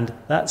 and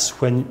that's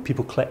when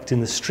people collect in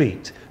the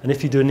street. And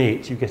if you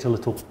donate, you get a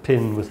little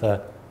pin with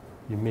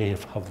you may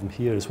have them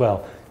here as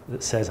well,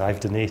 that says I've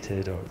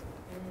donated.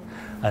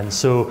 And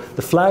so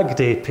the flag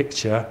day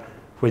picture,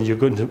 when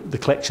the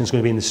collection's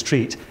going to be in the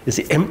street, is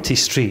the empty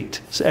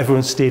street, so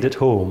everyone stayed at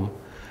home.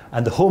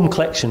 And the home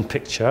collection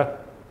picture,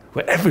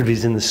 where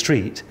everybody's in the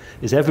street,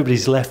 is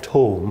everybody's left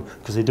home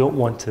because they don't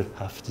want to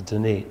have to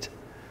donate.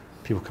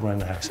 People come around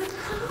the house.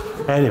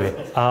 Anyway,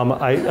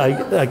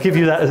 I give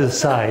you that as an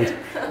aside.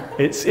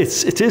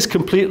 It is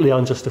completely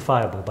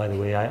unjustifiable, by the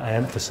way, I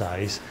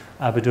emphasise.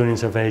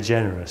 Aberdonians are very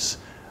generous.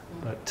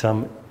 But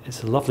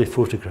it's a lovely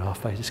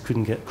photograph. I just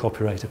couldn't get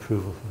copyright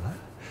approval for that.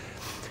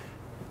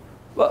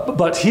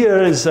 But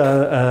here is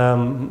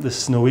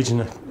this Norwegian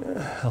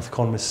health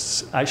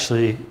economist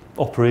actually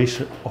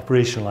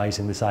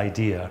operationalising this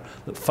idea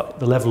that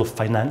the level of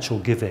financial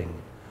giving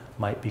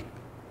might be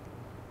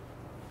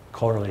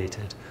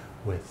correlated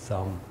with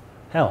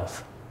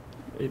health.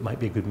 It might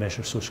be a good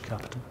measure of social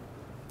capital.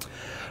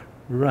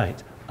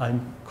 Right,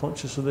 I'm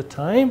conscious of the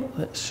time.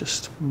 Let's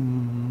just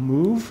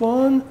move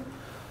on.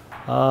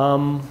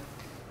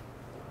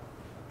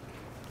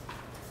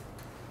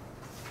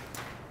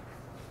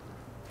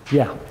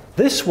 Yeah,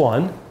 this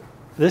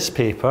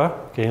paper,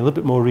 getting a little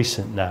bit more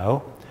recent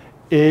now,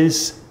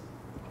 is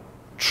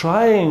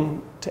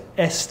trying to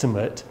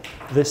estimate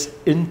this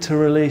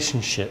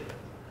interrelationship,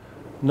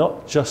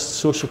 not just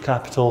social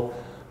capital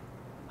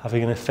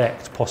having an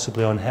effect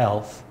possibly on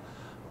health,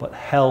 but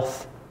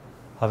health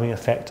having an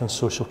effect on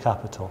social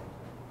capital.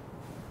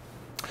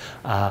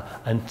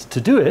 And to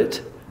do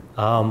it,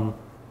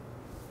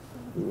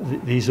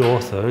 these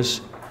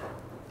authors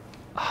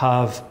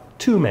have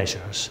two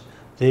measures.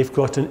 They've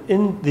got the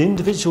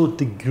individual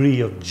degree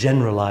of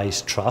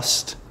generalized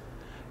trust.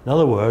 In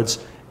other words,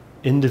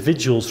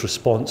 individuals'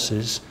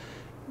 responses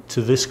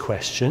to this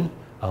question.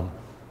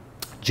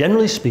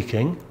 Generally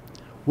speaking,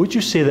 would you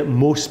say that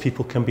most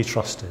people can be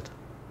trusted?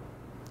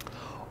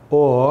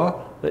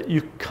 Or that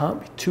you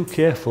can't be too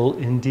careful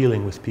in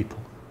dealing with people?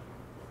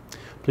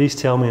 Please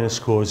tell me in a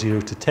score 0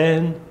 to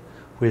 10,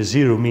 where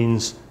 0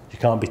 means you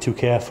can't be too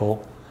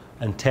careful,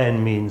 and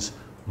 10 means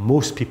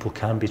most people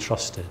can be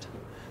trusted.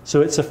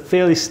 So it's a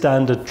fairly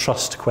standard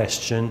trust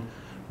question,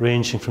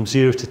 ranging from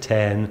 0 to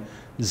 10.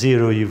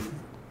 0, you've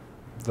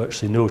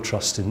virtually no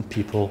trust in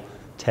people.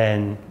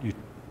 10, you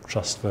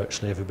trust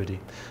virtually everybody.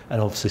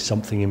 And obviously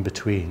something in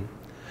between.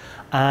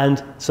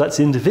 And so that's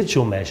the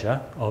individual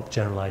measure of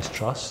generalized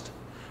trust.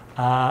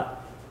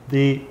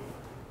 The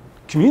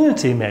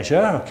community measure,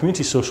 or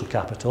community social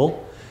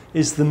capital,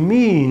 is the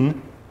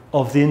mean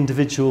of the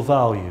individual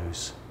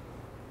values.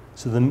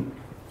 So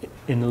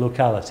in the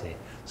locality.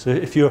 So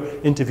if you're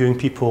interviewing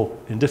people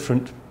in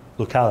different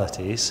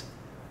localities,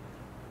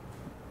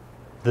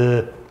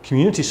 the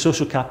community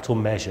social capital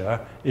measure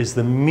is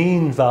the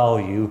mean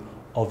value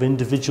of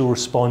individual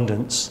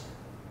respondents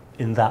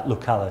in that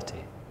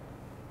locality.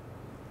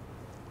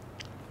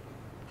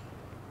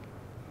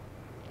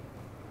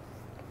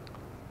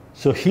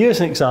 So here's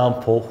an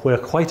example where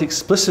quite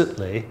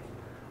explicitly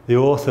the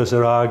authors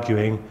are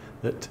arguing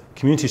that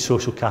community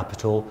social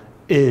capital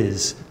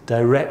is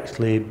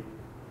directly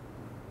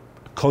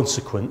a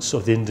consequence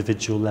of the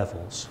individual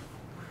levels.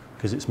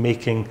 because it's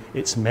making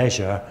its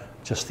measure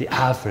just the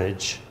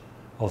average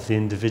of the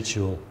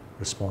individual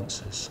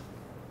responses.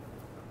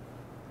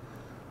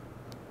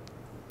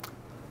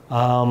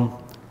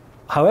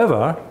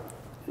 However,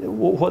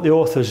 what the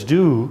authors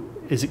do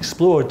is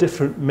explore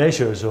different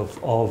measures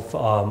of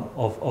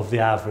the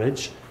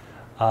average.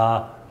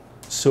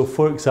 So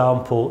for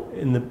example,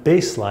 in the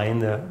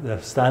baseline,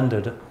 the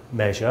standard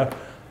measure,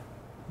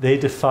 they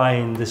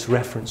define this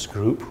reference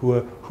group,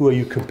 who are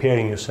you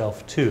comparing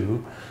yourself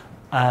to,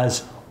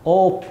 as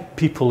all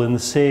people in the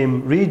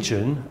same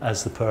region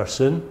as the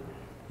person,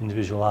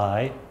 individual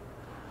I,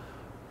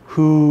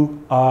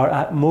 who are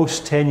at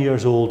most 10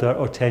 years older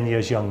or 10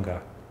 years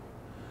younger.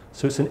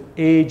 So it's an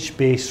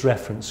age-based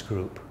reference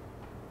group.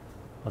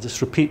 I'll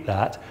just repeat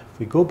that. If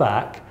we go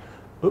back,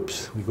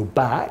 we go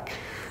back,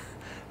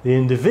 the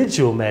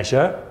individual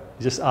measure,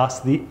 you just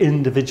ask the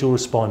individual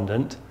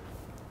respondent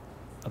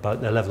about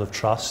their level of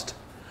trust.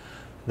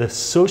 The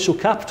social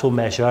capital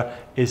measure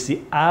is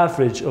the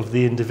average of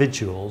the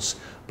individuals,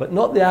 but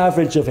not the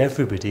average of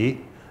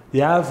everybody,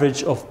 the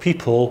average of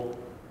people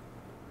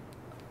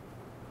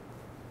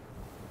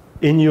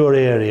in your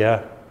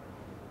area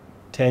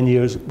 10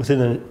 years,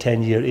 within a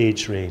 10-year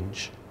age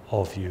range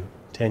of you,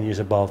 10 years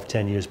above,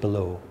 10 years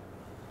below.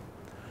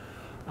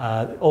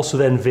 Also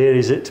then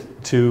varies it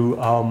to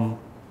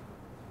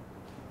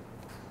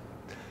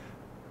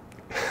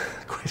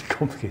quite a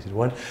complicated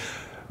one.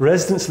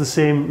 Residents of the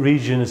same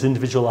region as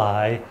individual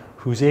I,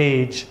 whose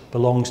age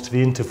belongs to the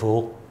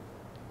interval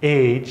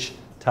age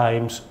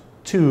times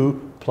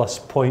 2 plus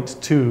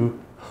 0.2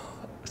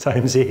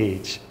 times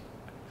age.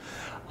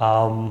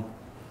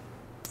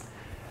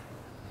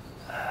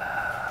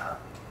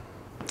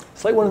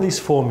 It's like one of these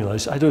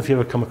formulas. I don't know if you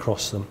ever come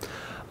across them.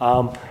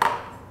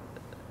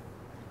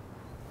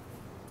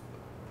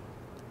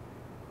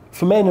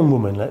 For men and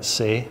women, let's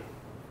say,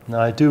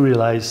 now I do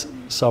realise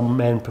some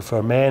men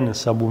prefer men and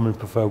some women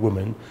prefer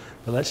women,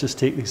 but let's just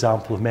take the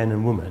example of men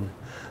and women.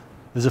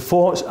 There's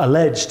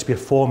alleged to be a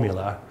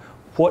formula.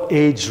 What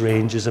age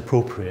range is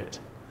appropriate?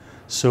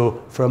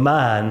 So for a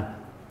man,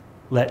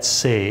 let's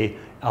say,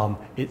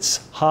 it's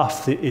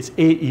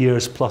 8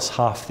 years plus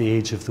half the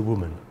age of the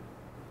woman.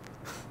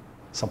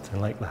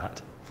 Something like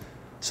that.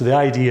 So the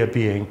idea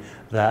being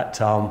that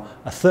a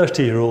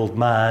 30-year-old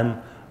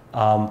man,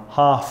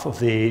 half of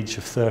the age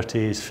of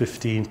 30 is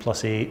 15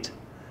 plus 8,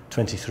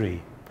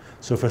 23.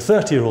 So for a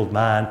 30-year-old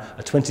man,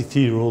 a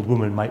 23-year-old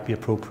woman might be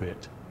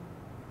appropriate.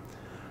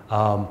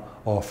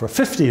 Or for a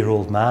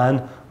 50-year-old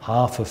man,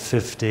 half of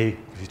 50,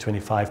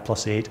 25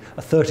 plus 8,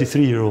 a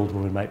 33-year-old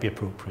woman might be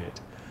appropriate.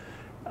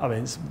 I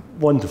mean, it's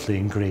wonderfully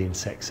ingrained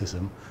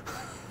sexism.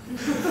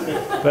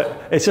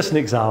 But it's just an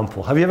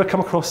example. Have you ever come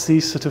across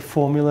these sort of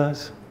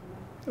formulas?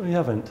 Oh, you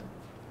haven't?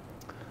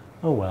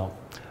 Oh well.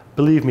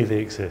 Believe me, they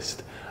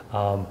exist.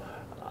 I'm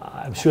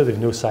sure they've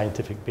no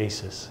scientific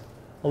basis.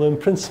 Although in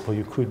principle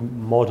you could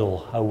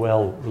model how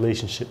well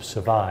relationships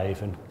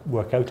survive and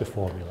work out a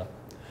formula.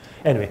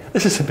 Anyway,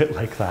 this is a bit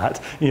like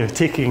that. You know,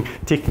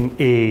 taking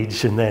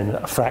age and then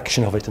a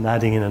fraction of it and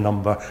adding in a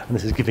number, and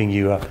this is giving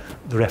you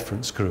the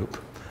reference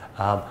group.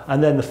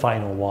 And then the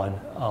final one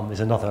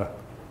is another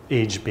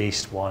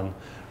age-based one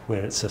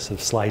where it's a sort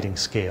of sliding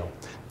scale.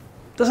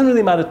 Doesn't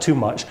really matter too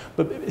much,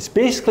 but it's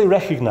basically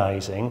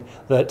recognizing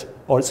that,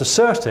 or it's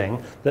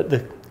asserting that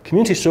the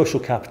community social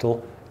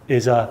capital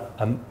is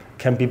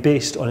can be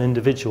based on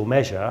individual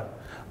measure,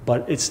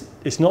 but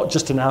it's not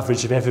just an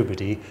average of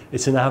everybody,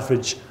 it's an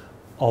average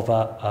of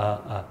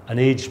an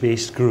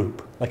age-based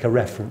group, like a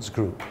reference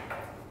group.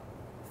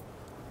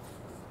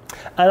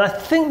 And I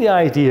think the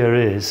idea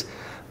is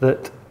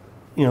that,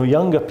 you know,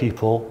 younger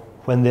people,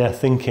 when they're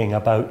thinking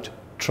about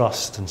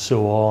trust and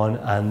so on,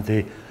 and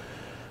the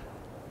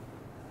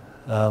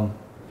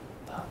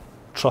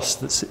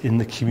trust that's in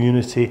the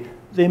community,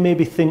 they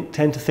maybe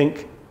tend to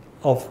think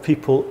of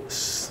people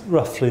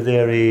roughly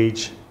their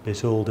age, a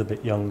bit older, a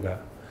bit younger.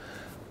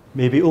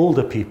 Maybe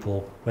older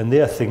people, when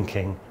they're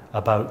thinking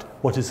about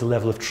what is the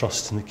level of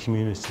trust in the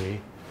community,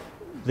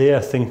 they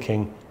are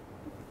thinking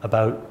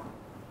about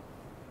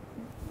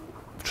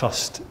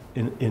trust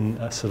in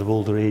a sort of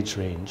older age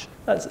range.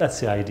 That's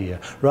the idea,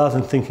 rather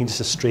than thinking just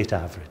a straight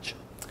average.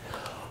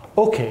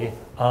 Okay,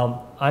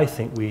 I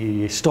think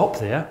we stop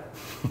there,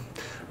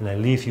 and I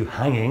leave you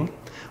hanging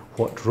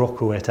what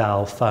Rocco et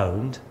al.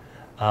 Found,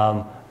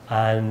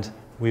 and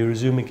we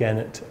resume again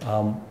at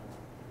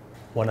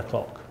 1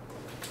 o'clock.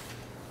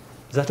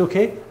 Is that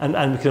okay?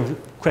 And we can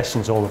have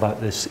questions all about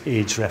this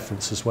age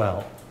reference as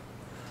well.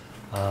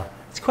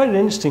 It's quite an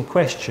interesting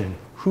question.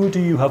 Who do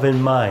you have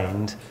in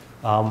mind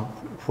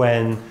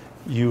when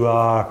you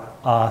are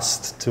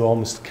asked to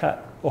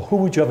or who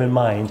would you have in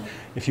mind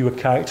if you were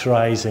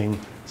characterizing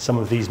some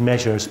of these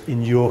measures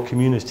in your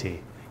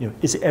community? You know,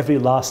 is it every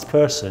last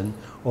person,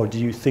 or do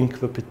you think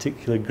of a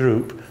particular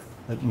group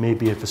that may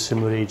be of a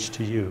similar age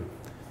to you?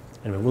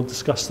 Anyway, we'll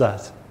discuss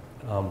that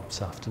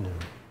this afternoon.